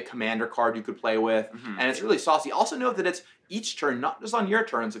wanted it to be a commander card you could play with, and it's really saucy. Also note that it's each turn, not just on your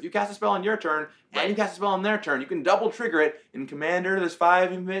turn. So if you cast a spell on your turn and you cast a spell on their turn, you can double trigger it. In Commander, there's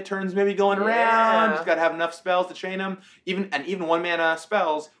 5 turns maybe going around. You've got to have enough spells to chain them. Even 1-mana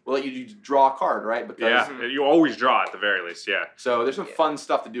spells will let you draw a card, right? Because you always draw at the very least. Yeah. So there's some fun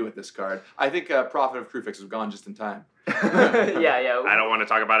stuff to do with this card. I think Prophet of Crewfix was gone just in time. Yeah. I don't want to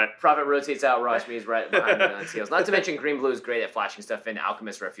talk about it. Prophet rotates out. Rashmi is right behind me on its heels. Not to mention Green Blue is great at flashing stuff in.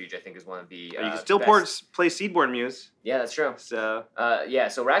 Alchemist Refuge, I think, is one of the you can still best. play Seedborn Muse. Yeah, that's true. So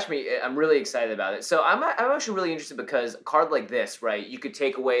so Rashmi, I'm really excited about it. So I'm actually really interested because a card like this, right? You could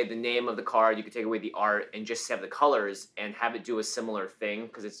take away the name of the card, you could take away the art, and just have the colors and have it do a similar thing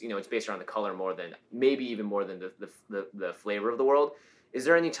because it's it's based around the color more than even more than the flavor of the world. Is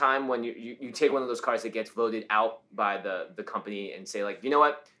there any time when you take one of those cards that gets voted out by the company and say, like, you know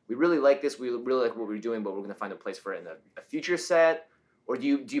what, we really like this, we really like what we're doing, but we're going to find a place for it in a future set? Or do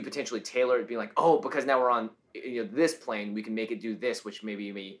you potentially tailor it, being like, oh, because now we're on this plane, we can make it do this, which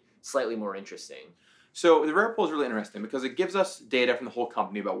maybe be slightly more interesting? So the rare pool is really interesting because it gives us data from the whole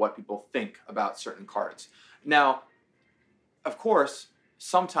company about what people think about certain cards. Now, of course,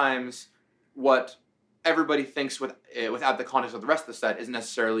 sometimes what everybody thinks without the context of the rest of the set isn't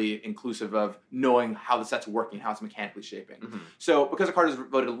necessarily inclusive of knowing how the set's working, how it's mechanically shaping. So because a card is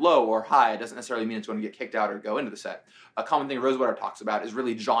voted low or high, it doesn't necessarily mean it's going to get kicked out or go into the set. A common thing Rosewater talks about is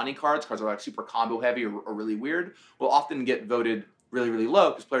really Johnny cards. Cards that are like super combo heavy or really weird will often get voted really, really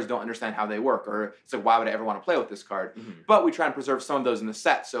low because players don't understand how they work, or it's like, why would I ever want to play with this card? But we try and preserve some of those in the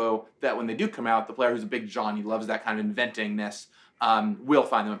set so that when they do come out, the player who's a big Johnny, loves that kind of inventingness, will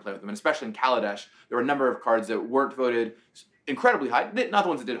find them and play with them. And especially in Kaladesh, there were a number of cards that weren't voted incredibly high, not the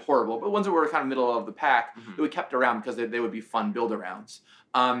ones that did horrible, but ones that were kind of middle of the pack that we kept around because they would be fun build-arounds.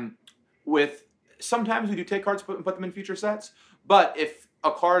 Sometimes we do take cards and put them in future sets, but if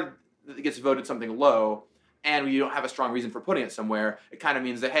a card gets voted something low and we don't have a strong reason for putting it somewhere, it kind of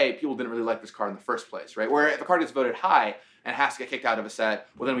means that, hey, people didn't really like this card in the first place, right? Where if a card gets voted high and has to get kicked out of a set,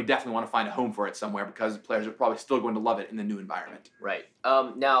 well, then we definitely want to find a home for it somewhere because players are probably still going to love it in the new environment. Right.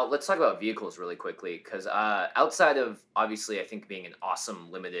 Now, let's talk about vehicles really quickly because outside of, obviously, I think being an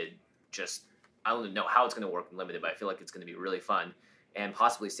awesome limited, I don't know how it's going to work in limited, but I feel like it's going to be really fun and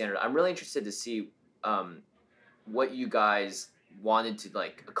possibly standard. I'm really interested to see what you guys wanted to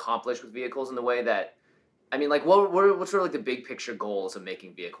accomplish with vehicles in the way that, what's sort of like the big picture goals of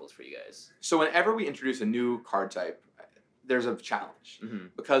making vehicles for you guys? So whenever we introduce a new card type, there's a challenge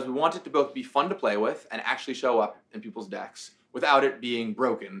because we want it to both be fun to play with and actually show up in people's decks without it being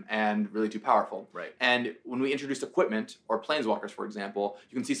broken and really too powerful. Right. And when we introduced equipment, or planeswalkers, for example,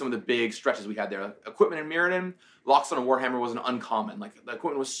 you can see some of the big stretches we had there. Equipment in Mirrodin, Lockstone and Warhammer was an uncommon. The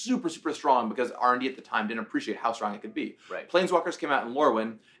equipment was super, super strong because R&D at the time didn't appreciate how strong it could be. Right. Planeswalkers came out in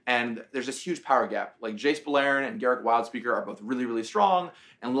Lorwyn, and there's this huge power gap. Jace Beleren and Garruk Wildspeaker are both really, really strong,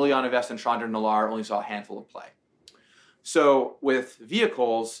 and Liliana Vest and Chandra Nalaar only saw a handful of play. So with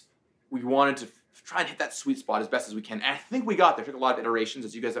vehicles, we wanted to try and hit that sweet spot as best as we can. And I think we got there. It took a lot of iterations,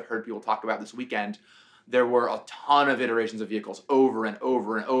 as you guys have heard people talk about this weekend. There were a ton of iterations of vehicles over and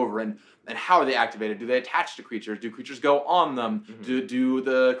over and over. And how are they activated? Do they attach to creatures? Do creatures go on them? Do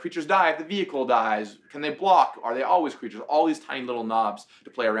the creatures die if the vehicle dies? Can they block? Are they always creatures? All these tiny little knobs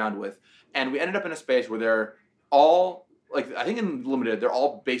to play around with. And we ended up in a space where they're all, I think in Limited, they're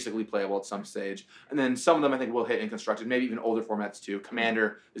all basically playable at some stage. And then some of them I think will hit in Constructed, maybe even older formats too.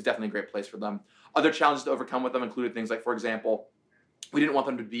 Commander is definitely a great place for them. Other challenges to overcome with them included things like, for example, we didn't want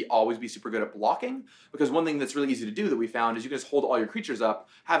them to always be super good at blocking, because one thing that's really easy to do that we found is you can just hold all your creatures up,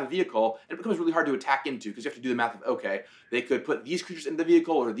 have a vehicle, and it becomes really hard to attack into because you have to do the math of, okay, they could put these creatures in the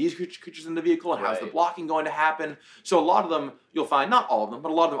vehicle or these creatures in the vehicle, and how's the blocking going to happen? So a lot of them, you'll find, not all of them, but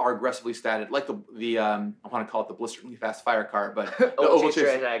a lot of them are aggressively statted, like the I want to call it the blisteringly fast fire card, but the Oval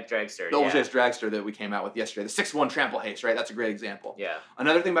Chase Dragster. The Oval Chase Dragster that we came out with yesterday, the 6/1 Trample Haste, right? That's a great example. Yeah.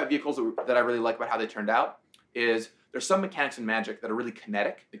 Another thing about vehicles that I really like about how they turned out is there's some mechanics in Magic that are really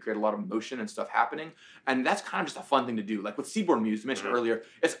kinetic. They create a lot of motion and stuff happening. And that's kind of just a fun thing to do. Like with Seedborn Muse, you mentioned earlier,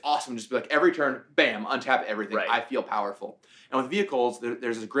 it's awesome just to be like, every turn, bam, untap everything. Right. I feel powerful. And with vehicles,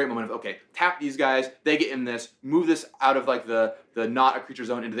 there's this great moment of, okay, tap these guys, they get in this, move this out of the not a creature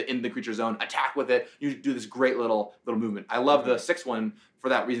zone into the creature zone, attack with it. You do this great little movement. I love the 6/1 for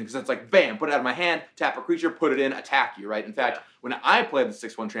that reason, because it's like, bam, put it out of my hand, tap a creature, put it in, attack you, right? In fact, when I play the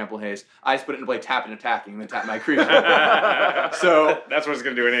 6/1 Trample Haste, I just put it into play tap and attacking, and then tap my creature. So that's what it's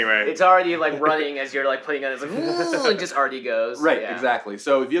gonna do anyway. It's already like running as you're like putting it. It's like it just already goes. Right, exactly.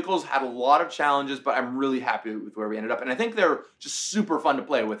 So vehicles had a lot of challenges, but I'm really happy with where we ended up, and I think they're just super fun to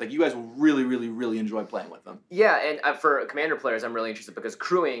play with. Like you guys will really, really, really enjoy playing with them. Yeah, and for Commander players, I'm really interested because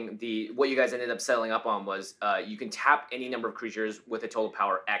crewing, what you guys ended up settling up on was you can tap any number of creatures with a total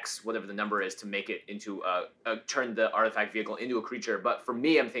power X, whatever the number is, to make it into turn the artifact vehicle into a creature. But for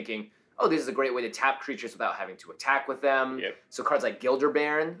me, I'm thinking, oh, this is a great way to tap creatures without having to attack with them. Yep. So cards like Gilder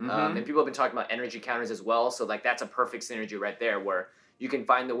Baron, and people have been talking about energy counters as well. So like that's a perfect synergy right there, where you can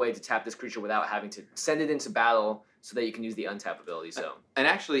find the way to tap this creature without having to send it into battle, so that you can use the untap ability. So and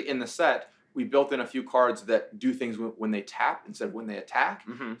actually in the set, we built in a few cards that do things when they tap instead of when they attack.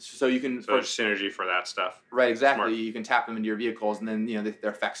 So you can there's synergy for that stuff. Right, exactly. Smart. You can tap them into your vehicles, and then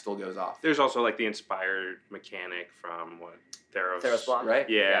their effect still goes off. There's also like the inspired mechanic from Theros Blonde? Right?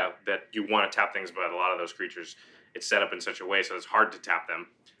 Yeah, that you want to tap things, but a lot of those creatures, it's set up in such a way so it's hard to tap them.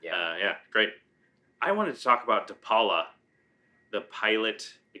 Yeah, great. I wanted to talk about Depala, the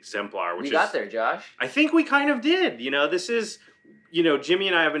pilot exemplar. We got there, Josh. I think we kind of did. This is, Jimmy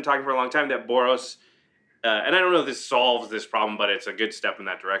and I have been talking for a long time that Boros, and I don't know if this solves this problem, but it's a good step in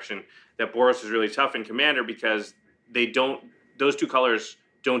that direction, that Boros is really tough in Commander because those two colors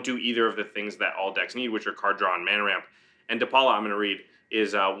don't do either of the things that all decks need, which are card draw and mana ramp. And Depala, I'm going to read,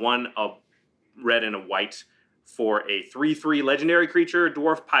 is one a red and a white for a 3/3 legendary creature,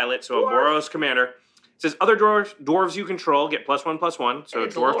 dwarf pilot, so a Boros commander. It says other dwarves you control get +1/+1. So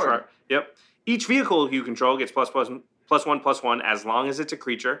dwarf yep. Each vehicle you control gets +1/+1 as long as it's a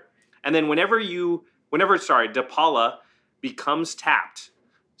creature. And then whenever Depala becomes tapped,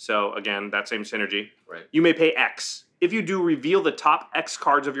 so again, that same synergy, right, you may pay X. If you do, reveal the top X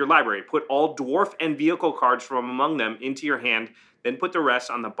cards of your library. Put all dwarf and vehicle cards from among them into your hand, then put the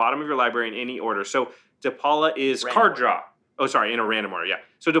rest on the bottom of your library in any order. So Depala is random card order. draw. Oh, sorry, in a random order, yeah.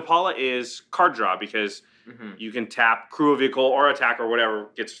 So Depala is card draw because you can tap crew a vehicle or attack or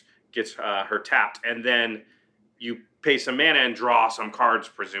whatever gets her tapped, and then you pay some mana and draw some cards,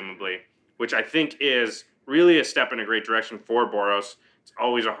 presumably, which I think is really a step in a great direction for Boros. It's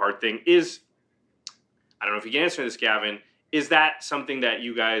always a hard thing. I don't know if you can answer this, Gavin. Is that something that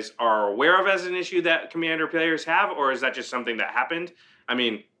you guys are aware of as an issue that Commander players have, or is that just something that happened? I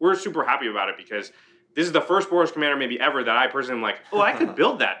mean, we're super happy about it because this is the first Boros Commander maybe ever that I personally am like, oh, I could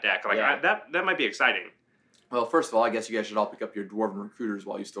build that deck. Like that might be exciting. Well, first of all, I guess you guys should all pick up your Dwarven Recruiters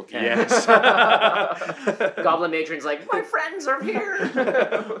while you still can. Yes. Goblin Matron's like, my friends are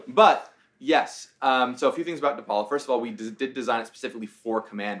here. But yes, so a few things about Depala. First of all, we did design it specifically for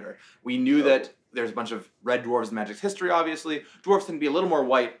Commander. We knew that there's a bunch of red dwarves in Magic's history, obviously. Dwarves tend to be a little more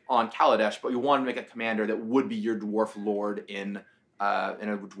white on Kaladesh, but we wanted to make a commander that would be your dwarf lord in a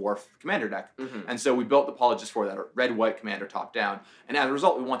dwarf commander deck. And so we built Depala just for that, a red-white commander top down. And as a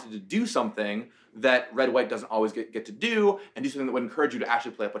result, we wanted to do something that red-white doesn't always get to do, and do something that would encourage you to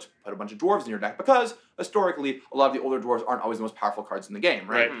actually put a bunch of dwarves in your deck, because historically, a lot of the older dwarves aren't always the most powerful cards in the game,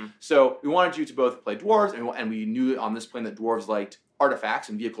 right? So we wanted you to both play dwarves, and we knew on this plane that dwarves liked artifacts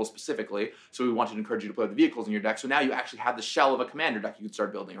and vehicles specifically, so we wanted to encourage you to play the vehicles in your deck. So now you actually have the shell of a commander deck you could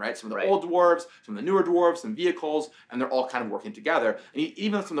start building, right? Some of the old dwarves, some of the newer dwarves, some vehicles, and they're all kind of working together. And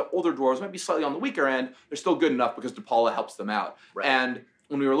even though some of the older dwarves might be slightly on the weaker end, they're still good enough because Depala helps them out. And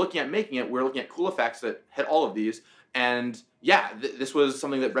when we were looking at making it, we were looking at cool effects that hit all of these. And yeah, this was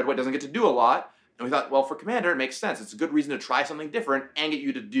something that red-white doesn't get to do a lot. And we thought, well, for Commander, it makes sense. It's a good reason to try something different and get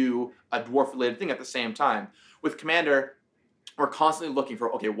you to do a dwarf-related thing at the same time. With Commander, we're constantly looking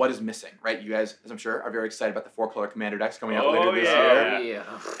for, okay, what is missing, right? You guys, as I'm sure, are very excited about the 4-color Commander decks coming out later this year.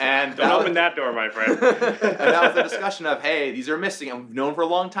 And don't open that door, my friend. And that was the discussion of, hey, these are missing. And we've known for a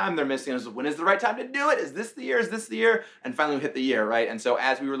long time they're missing. And when is the right time to do it? Is this the year? Is this the year? And finally we hit the year, right? And so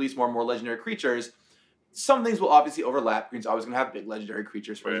as we release more and more legendary creatures, some things will obviously overlap. Green's always going to have big legendary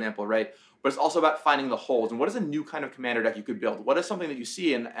creatures, for example, right? But it's also about finding the holes. And what is a new kind of commander deck you could build? What is something that you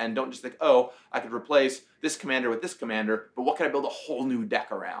see and don't just think, oh, I could replace this commander with this commander, but what can I build a whole new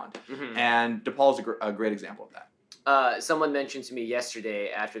deck around? And Depala is a great example of that. Someone mentioned to me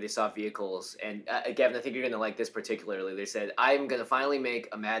yesterday after they saw vehicles, and Gavin, I think you're going to like this particularly. They said, I'm going to finally make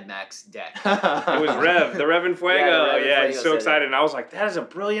a Mad Max deck. It was Rev, the Rev and Fuego. Yeah, he's so excited. And I was like, that is a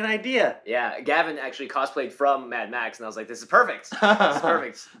brilliant idea. Yeah, Gavin actually cosplayed from Mad Max, and I was like, this is perfect. This is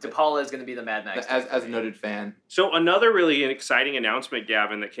perfect. Depala is going to be the Mad Max deck. As a noted fan. So another really exciting announcement,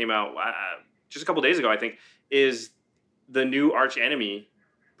 Gavin, that came out just a couple days ago, I think, is the new arch enemy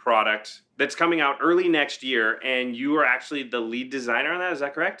product that's coming out early next year, and you are actually the lead designer on that. Is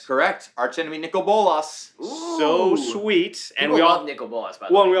that correct? Correct. Arch enemy Nicol Bolas. So sweet. And we love Nicol Bolas, by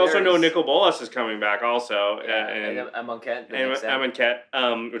the way. Well, we also know Nicol Bolas is coming back also. And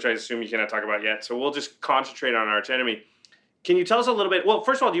Amonkhet, which I assume you cannot talk about yet. So we'll just concentrate on Arch Enemy. Can you tell us a little bit? Well,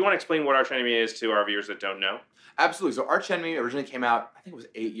 first of all, do you want to explain what Arch Enemy is to our viewers that don't know? Absolutely. So Arch Enemy originally came out, I think it was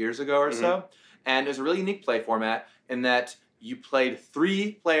 8 years ago or so. And it was a really unique play format in that you played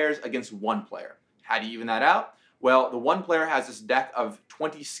 3 players against 1 player. How do you even that out? Well, the 1 player has this deck of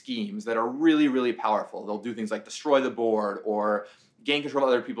 20 schemes that are really, really powerful. They'll do things like destroy the board or gain control of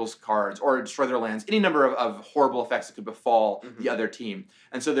other people's cards or destroy their lands, any number of horrible effects that could befall the other team.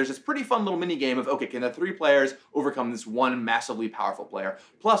 And so there's this pretty fun little mini game of, okay, can the 3 players overcome this 1 massively powerful player?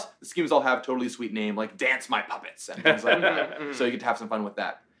 Plus, the schemes all have totally sweet name like Dance My Puppets and things like that. So you get to have some fun with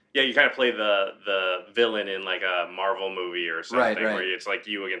that. Yeah, you kind of play the villain in like a Marvel movie or something, where it's like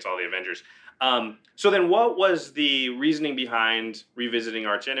you against all the Avengers. So then what was the reasoning behind revisiting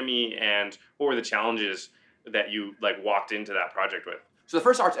Arch Enemy, and what were the challenges that you like walked into that project with? So the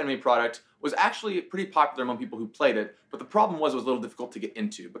first Arch Enemy product was actually pretty popular among people who played it, but the problem was it was a little difficult to get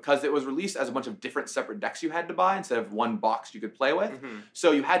into because it was released as a bunch of different separate decks you had to buy instead of one box you could play with.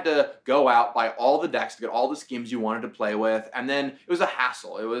 So you had to go out, buy all the decks to get all the schemes you wanted to play with, and then it was a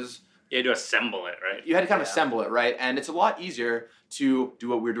hassle. You had to assemble it, right? You had to kind of assemble it, right? And it's a lot easier to do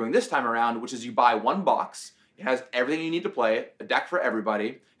what we're doing this time around, which is you buy one box. It has everything you need to play, a deck for everybody.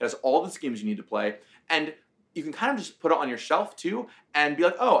 It has all the schemes you need to play, and you can kind of just put it on your shelf too and be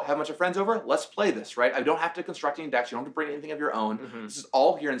like, oh, I have a bunch of friends over, let's play this, right? I don't have to construct any decks. You don't have to bring anything of your own. This is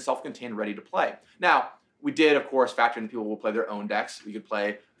all here and self-contained, ready to play. Now, we did, of course, factor in people will play their own decks. We could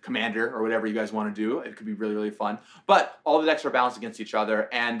play Commander or whatever you guys want to do. It could be really, really fun. But all the decks are balanced against each other,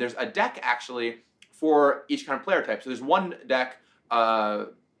 and there's a deck, actually, for each kind of player type. So there's one deck,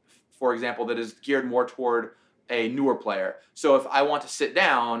 for example, that is geared more toward a newer player. So if I want to sit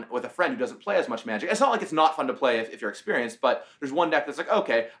down with a friend who doesn't play as much Magic, it's not like it's not fun to play if you're experienced, but there's one deck that's like,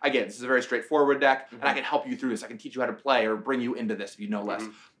 okay, I get it. This is a very straightforward deck, and I can help you through this. I can teach you how to play or bring you into this if you know less.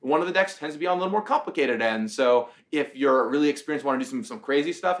 One of the decks tends to be on a little more complicated end, so if you're really experienced, want to do some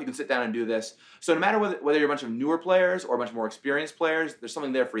crazy stuff, you can sit down and do this. So no matter whether you're a bunch of newer players or a bunch of more experienced players, there's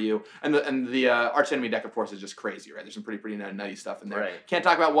something there for you. And the Arch Enemy deck, of course, is just crazy, right? There's some pretty nutty stuff in there. Right. Can't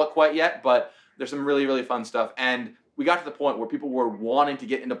talk about what quite yet, but there's some really, really fun stuff. And we got to the point where people were wanting to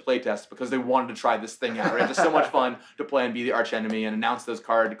get into playtests because they wanted to try this thing out. Right? It's just so much fun to play and be the Arch Enemy and announce those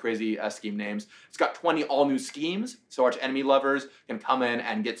crazy scheme names. It's got 20 all-new schemes, so Arch Enemy lovers can come in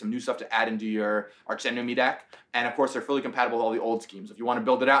and get some new stuff to add into your Arch Enemy deck. And of course, they're fully compatible with all the old schemes. If you want to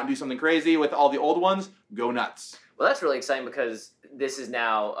build it out and do something crazy with all the old ones, go nuts. Well, that's really exciting because this is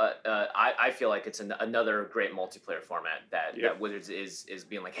now, I feel like it's another great multiplayer format that Wizards is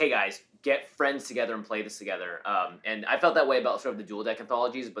being like, hey guys, get friends together and play this together. And I felt that way about sort of the dual deck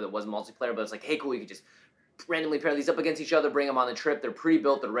anthologies, but it wasn't multiplayer. But it's like, hey, cool, you could just randomly pair these up against each other, bring them on the trip. They're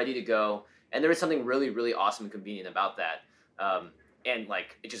pre-built, they're ready to go. And there is something really, really awesome and convenient about that. And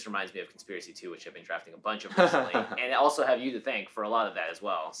like, it just reminds me of Conspiracy 2, which I've been drafting a bunch of recently. And I also have you to thank for a lot of that as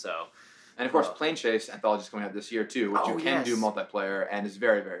well. So. And of course, Plane Chase Anthology is coming out this year too, which you can do multiplayer and is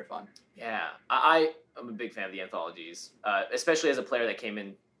very, very fun. Yeah, I'm a big fan of the anthologies, especially as a player that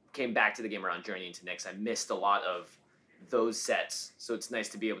came back to the game around Journey into Nyx. I missed a lot of those sets, so it's nice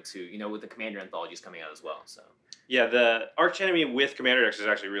to be able to, with the Commander anthologies coming out as well. So. Yeah, the Arch Enemy with Commander decks is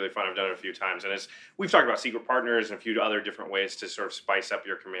actually really fun. I've done it a few times, and we've talked about secret partners and a few other different ways to sort of spice up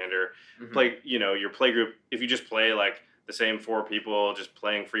your Commander. Play, your play group. If you just play like the same 4 people just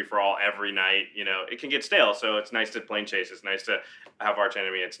playing free for all every night, it can get stale. So it's nice to Plane Chase. It's nice to have Arch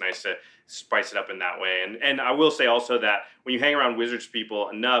Enemy. It's nice to spice it up in that way. And I will say also that when you hang around Wizards people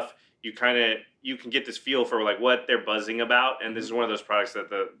enough, you can get this feel for like what they're buzzing about. And this is one of those products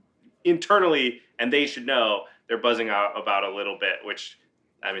that internally, and they should know, they're buzzing about a little bit, which,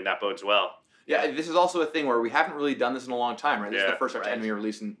 that bodes well. Yeah, this is also a thing where we haven't really done this in a long time, right? This is the first Arch Enemy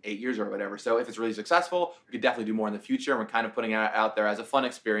release in 8 years or whatever. So if it's really successful, we could definitely do more in the future. And we're kind of putting it out there as a fun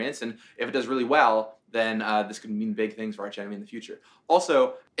experience. And if it does really well, then this could mean big things for Arch Enemy in the future.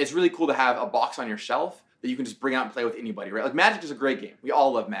 Also, it's really cool to have a box on your shelf that you can just bring out and play with anybody, right? Like Magic is a great game. We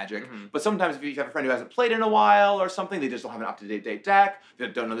all love Magic. But sometimes if you have a friend who hasn't played in a while or something, they just don't have an up-to-date deck, they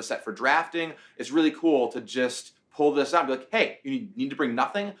don't know the set for drafting, it's really cool to just pull this out and be like, hey, you need to bring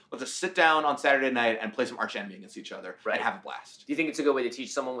nothing. Let's just sit down on Saturday night and play some Arch Enemy against each other and have a blast. Do you think it's a good way to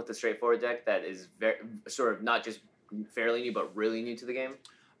teach someone with a straightforward deck that is very, sort of not just fairly new, but really new to the game?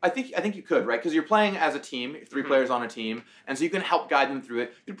 I think you could, right? Because you're playing as a team, 3 players on a team, and so you can help guide them through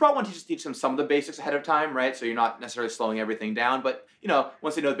it. You'd probably want to just teach them some of the basics ahead of time, right? So you're not necessarily slowing everything down, but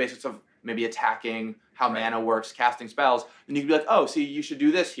once they know the basics of maybe attacking, how mana works, casting spells, then you can be like, oh, see, you should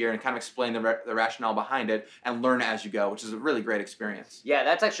do this here, and kind of explain the rationale behind it and learn as you go, which is a really great experience. Yeah,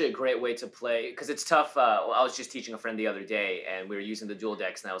 that's actually a great way to play, because it's tough. I was just teaching a friend the other day, and we were using the dual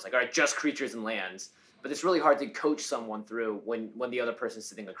decks, and I was like, all right, just creatures and lands. But it's really hard to coach someone through when the other person's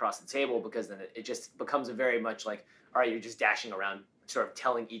sitting across the table, because then it just becomes very much like, all right, you're just dashing around, sort of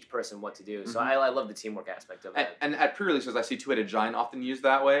telling each person what to do. So I love the teamwork aspect of it. And at pre-releases, I see Two-Headed Giant often used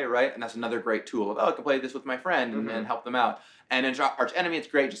that way, right? And that's another great tool of, I can play this with my friend and help them out. And in Arch Enemy, it's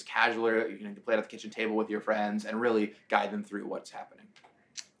great, just casually, you can play it at the kitchen table with your friends and really guide them through what's happening.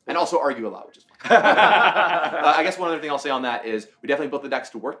 And also argue a lot, which is fun. I guess one other thing I'll say on that is we definitely built the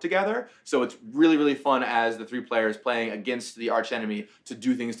decks to work together. So it's really, really fun as the 3 players playing against the arch enemy to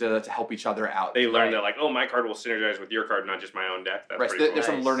do things to help each other out. They learn that, like, oh, my card will synergize with your card, not just my own deck. That's right. Pretty So there's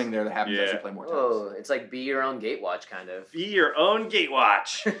some learning there that happens as you play more times. Oh, it's like be your own Gatewatch, kind of. Be your own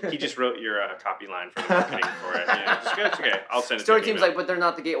Gatewatch. He just wrote your copy line for the marketing for it. Yeah, it's okay. I'll send it Story to you. Team's like, but they're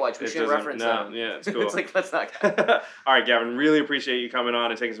not the Gatewatch. We shouldn't reference them. Yeah, it's cool. It's like, let's not. All right, Gavin, really appreciate you coming on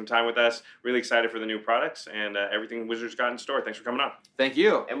and taking some time with us. Really excited for the new products and everything Wizards got in store. Thanks for coming on. Thank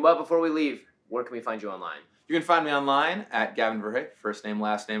you. And before we leave, where can we find you online? You can find me online at Gavin Verhey, first name,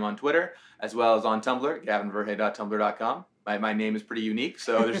 last name on Twitter, as well as on Tumblr, gavinverhey.tumblr.com. My name is pretty unique,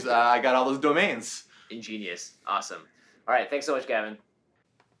 so there's I got all those domains. Ingenious. Awesome. All right, thanks so much, Gavin.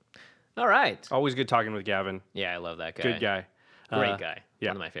 All right. Always good talking with Gavin. Yeah, I love that guy. Good guy. Great guy. Yeah.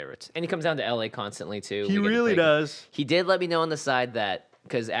 One of my favorites. And he comes down to LA constantly, too. He really does. He did let me know on the side that,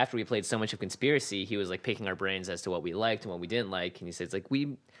 because after we played so much of Conspiracy, he was like picking our brains as to what we liked and what we didn't like. And he says, like,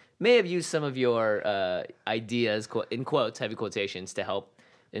 we may have used some of your ideas, in quotes, heavy quotations, to help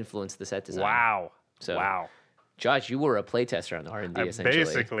influence the set design. Wow. So, wow. Josh, you were a playtester on R&D,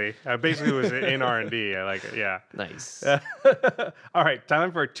 essentially. I basically was in R&D. I like it, yeah. Nice. All right,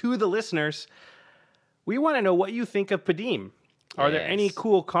 time for To the Listeners. We want to know what you think of Padim. Are there any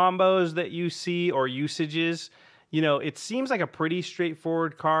cool combos that you see or usages? It seems like a pretty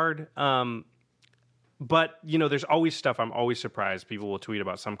straightforward card, but, there's always stuff. I'm always surprised. People will tweet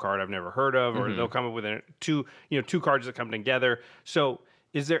about some card I've never heard of, or they'll come up with two cards that come together. So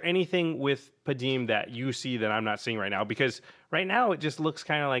is there anything with Padim that you see that I'm not seeing right now? Because right now it just looks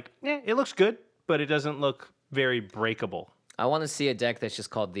kind of like, it looks good, but it doesn't look very breakable. I want to see a deck that's just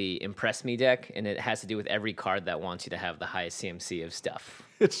called the Impress Me deck, and it has to do with every card that wants you to have the highest CMC of stuff.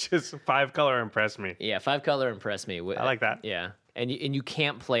 It's just 5-color Impress Me. Yeah, 5-color Impress Me. I like that. Yeah, and you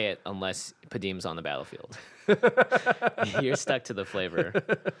can't play it unless Padim's on the battlefield. You're stuck to the flavor.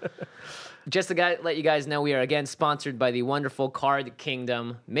 Just to let you guys know, we are again sponsored by the wonderful Card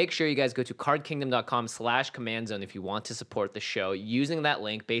Kingdom. Make sure you guys go to cardkingdom.com/command zone if you want to support the show. Using that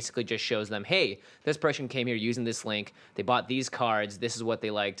link basically just shows them, hey, this person came here using this link. They bought these cards. This is what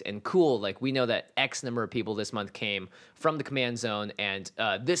they liked. And cool, like we know that X number of people this month came from the command zone, and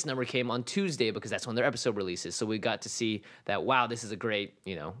this number came on Tuesday because that's when their episode releases. So we got to see that, wow, this is a great,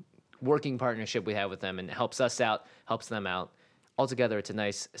 working partnership we have with them, and it helps us out, helps them out. Altogether, it's a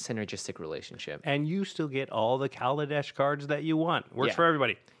nice synergistic relationship. And you still get all the Kaladesh cards that you want. Works for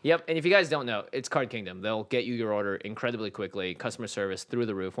everybody. Yep, and if you guys don't know, it's Card Kingdom. They'll get you your order incredibly quickly. Customer service through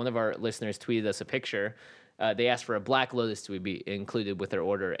the roof. One of our listeners tweeted us a picture. They asked for a Black Lotus to be included with their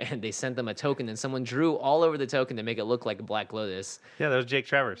order, and they sent them a token, and someone drew all over the token to make it look like a Black Lotus. Yeah, that was Jake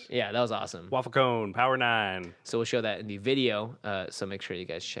Travers. Yeah, that was awesome. Waffle Cone, Power 9. So we'll show that in the video, so make sure you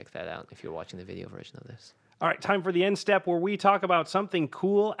guys check that out if you're watching the video version of this. All right, time for the end step where we talk about something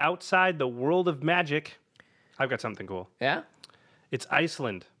cool outside the world of Magic. I've got something cool. Yeah? It's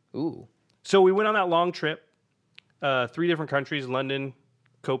Iceland. Ooh. So we went on that long trip, 3 different countries, London,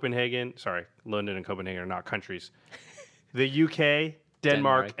 Copenhagen. Sorry, London and Copenhagen are not countries. The UK,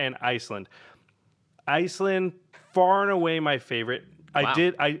 Denmark, and Iceland. Iceland, far and away my favorite. Wow.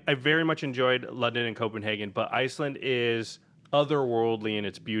 I very much enjoyed London and Copenhagen, but Iceland is otherworldly in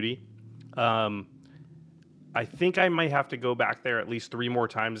its beauty. I think I might have to go back there at least 3 more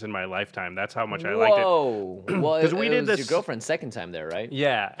times in my lifetime. That's how much I liked it. Whoa! Well, because we did this. Your girlfriend's second time there, right?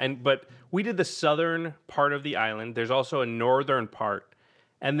 Yeah, but we did the southern part of the island. There's also a northern part,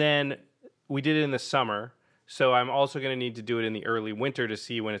 and then we did it in the summer. So I'm also going to need to do it in the early winter to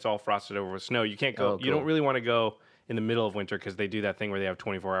see when it's all frosted over with snow. You can't go. You don't really want to go in the middle of winter because they do that thing where they have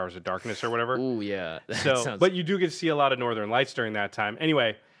 24 hours of darkness or whatever. Ooh, yeah. So, but you do get to see a lot of northern lights during that time.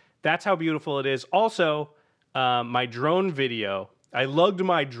 Anyway, that's how beautiful it is. Also, my drone video, I lugged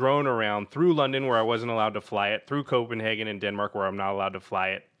my drone around through London where I wasn't allowed to fly it, through Copenhagen and Denmark where I'm not allowed to fly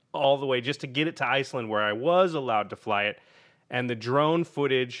it, all the way just to get it to Iceland where I was allowed to fly it. And the drone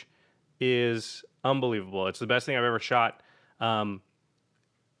footage is unbelievable. It's the best thing I've ever shot.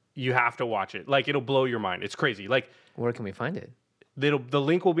 You have to watch it. Like, it'll blow your mind. It's crazy. Like, where can we find it? The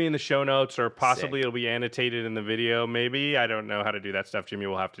link will be in the show notes, or possibly Sick. It'll be annotated in the video. Maybe. I don't know how to do that stuff. Jimmy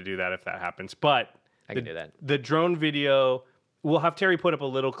will have to do that if that happens. But I can do that. The drone video, we'll have Terry put up a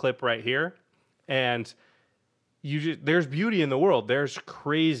little clip right here. And there's beauty in the world. There's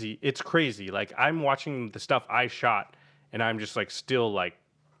crazy. It's crazy. Like, I'm watching the stuff I shot, and I'm just like still like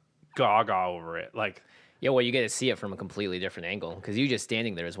gaga over it. Like, yeah, well, you get to see it from a completely different angle, because you just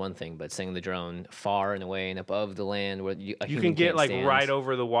standing there is one thing, but seeing the drone far and away and above the land where you can get like right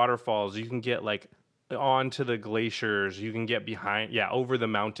over the waterfalls. You can get like onto the glaciers. You can get behind, over the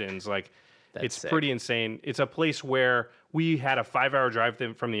mountains. Like, it's sick. Pretty insane. It's a place where we had a 5-hour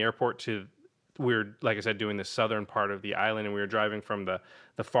drive from the airport to. We're, like I said, doing the southern part of the island, and we were driving from the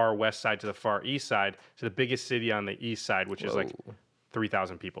far west side to the far east side to the biggest city on the east side, which is like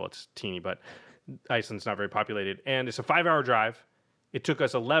 3,000 people. It's teeny, but Iceland's not very populated. And it's a 5-hour drive. It took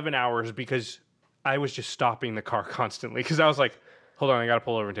us 11 hours because I was just stopping the car constantly because I was like, hold on, I got to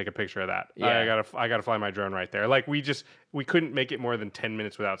pull over and take a picture of that. Yeah. I got to fly my drone right there. Like, we couldn't make it more than 10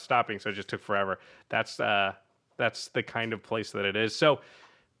 minutes without stopping, so it just took forever. That's the kind of place that it is. So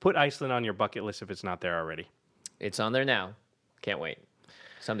put Iceland on your bucket list if it's not there already. It's on there now. Can't wait.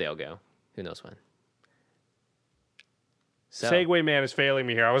 Someday I'll go. Who knows when. So. Segway man is failing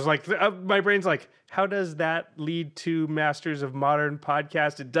me here. I was like, my brain's like, how does that lead to Masters of Modern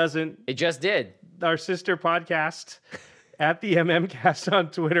podcast? It doesn't. It just did. Our sister podcast at the MMcast on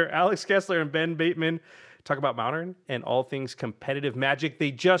Twitter. Alex Kessler and Ben Bateman talk about modern and all things competitive Magic.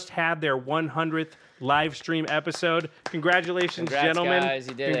 They just had their 100th live stream episode. Congratulations, gentlemen. Guys,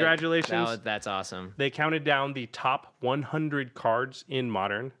 you did Congratulations. That's awesome. They counted down the top 100 cards in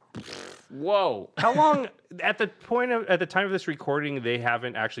Modern. Whoa. How long at the time of this recording, they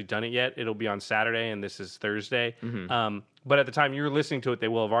haven't actually done it yet. It'll be on Saturday and this is Thursday. Mm-hmm. But at the time you're listening to it, they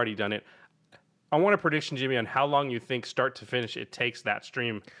will have already done it. I want a prediction, Jimmy, on how long you think start to finish it takes that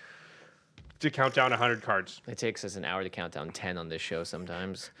stream to count down 100 cards. It takes us an hour to count down 10 on this show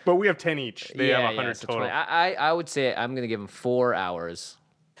sometimes. But we have 10 each. They have 100 so total. I would say I'm going to give them 4 hours.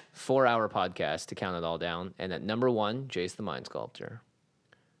 4-hour podcast to count it all down. And at number 1, Jace the Mind Sculptor.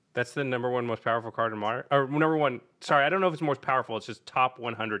 That's the number 1 most powerful card in Modern. Or number 1. Sorry, I don't know if it's most powerful. It's just top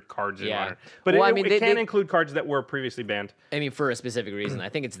 100 cards in Modern. But it can include cards that were previously banned. I mean, for a specific reason. I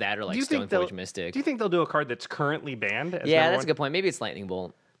think it's that or like Stoneforge Mystic. Do you think they'll do a card that's currently banned? Yeah, that's a good point. Maybe it's Lightning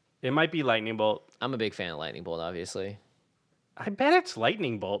Bolt. It might be Lightning Bolt. I'm a big fan of Lightning Bolt, obviously. I bet it's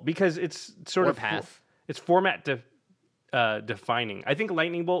Lightning Bolt because it's sort of Path. It's format defining. I think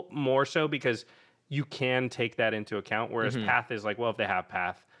Lightning Bolt more so because you can take that into account, whereas Path is like, well, if they have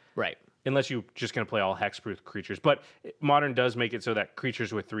Path, right? Unless you're just going to play all hexproof creatures. But Modern does make it so that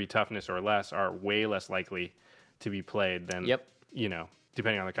creatures with 3 toughness or less are way less likely to be played than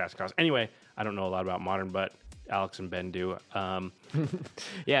depending on the cast cost. Anyway, I don't know a lot about Modern, but Alex and Ben do.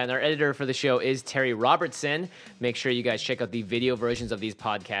 Yeah, and our editor for the show is Terry Robertson. Make sure you guys check out the video versions of these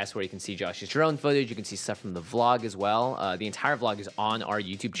podcasts where you can see Josh's drone footage. You can see stuff from the vlog as well. The entire vlog is on our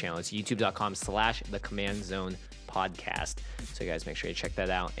YouTube channel. It's youtube.com/The Command Zone Podcast. So you guys make sure you check that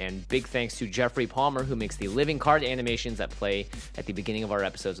out. And big thanks to Jeffrey Palmer, who makes the living card animations that play at the beginning of our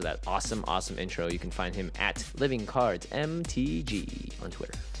episodes with that awesome intro. You can find him at Living Cards MTG on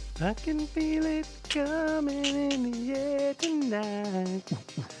Twitter. I can feel it coming in the air tonight.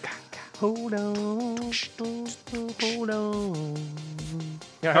 Hold on. Hold on. All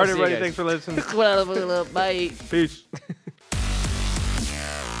right, everybody. Thanks for listening. Bye. Peace.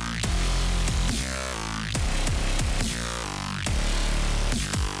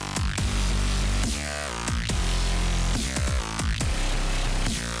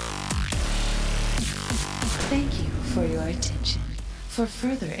 Thank you for your attention. For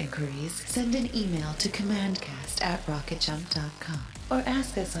further inquiries, send an email to commandcast@rocketjump.com or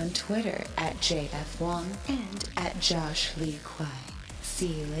ask us on Twitter at JFWong and at Josh Lee Kwai. See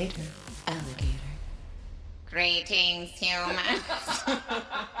you later, alligator. Greetings, humans. I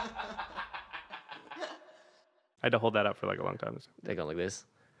had to hold that up for like a long time. They go like this.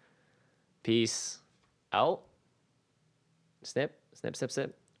 Peace out. Snip, snip, snip,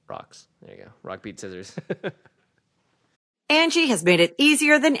 snip. Rocks. There you go. Rock, beat, scissors. Angie has made it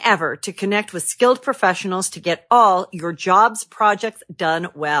easier than ever to connect with skilled professionals to get all your jobs projects done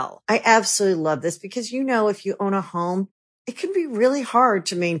well. I absolutely love this because, if you own a home, it can be really hard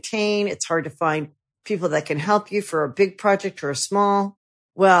to maintain. It's hard to find people that can help you for a big project or a small.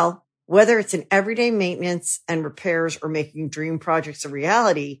 Well, Whether it's in everyday maintenance and repairs or making dream projects a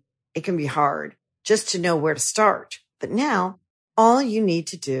reality, it can be hard just to know where to start. But now, all you need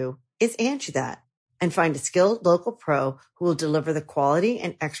to do is Angie that and find a skilled local pro who will deliver the quality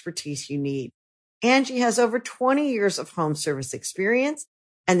and expertise you need. Angie has over 20 years of home service experience,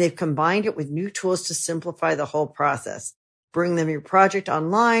 and they've combined it with new tools to simplify the whole process. Bring them your project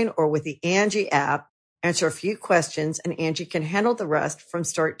online or with the Angie app, answer a few questions, and Angie can handle the rest from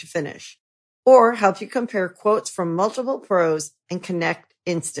start to finish. Or help you compare quotes from multiple pros and connect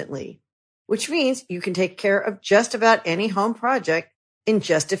instantly, which means you can take care of just about any home project in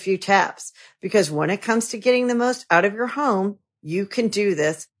just a few taps. Because when it comes to getting the most out of your home, you can do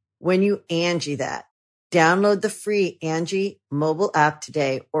this when you Angie that. Download the free Angie mobile app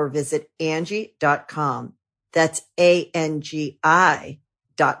today or visit Angie.com. That's ANGI.com.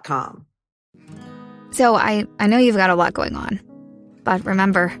 So I know you've got a lot going on, but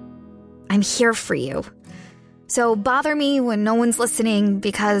remember, I'm here for you. So bother me when no one's listening,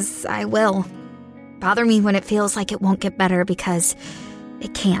 because I will. Bother me when it feels like it won't get better, because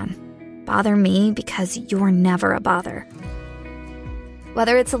it can. Bother me because you're never a bother.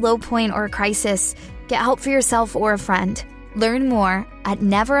 Whether it's a low point or a crisis, get help for yourself or a friend. Learn more at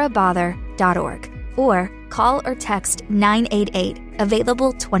neverabother.org or call or text 988,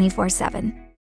 available 24/7.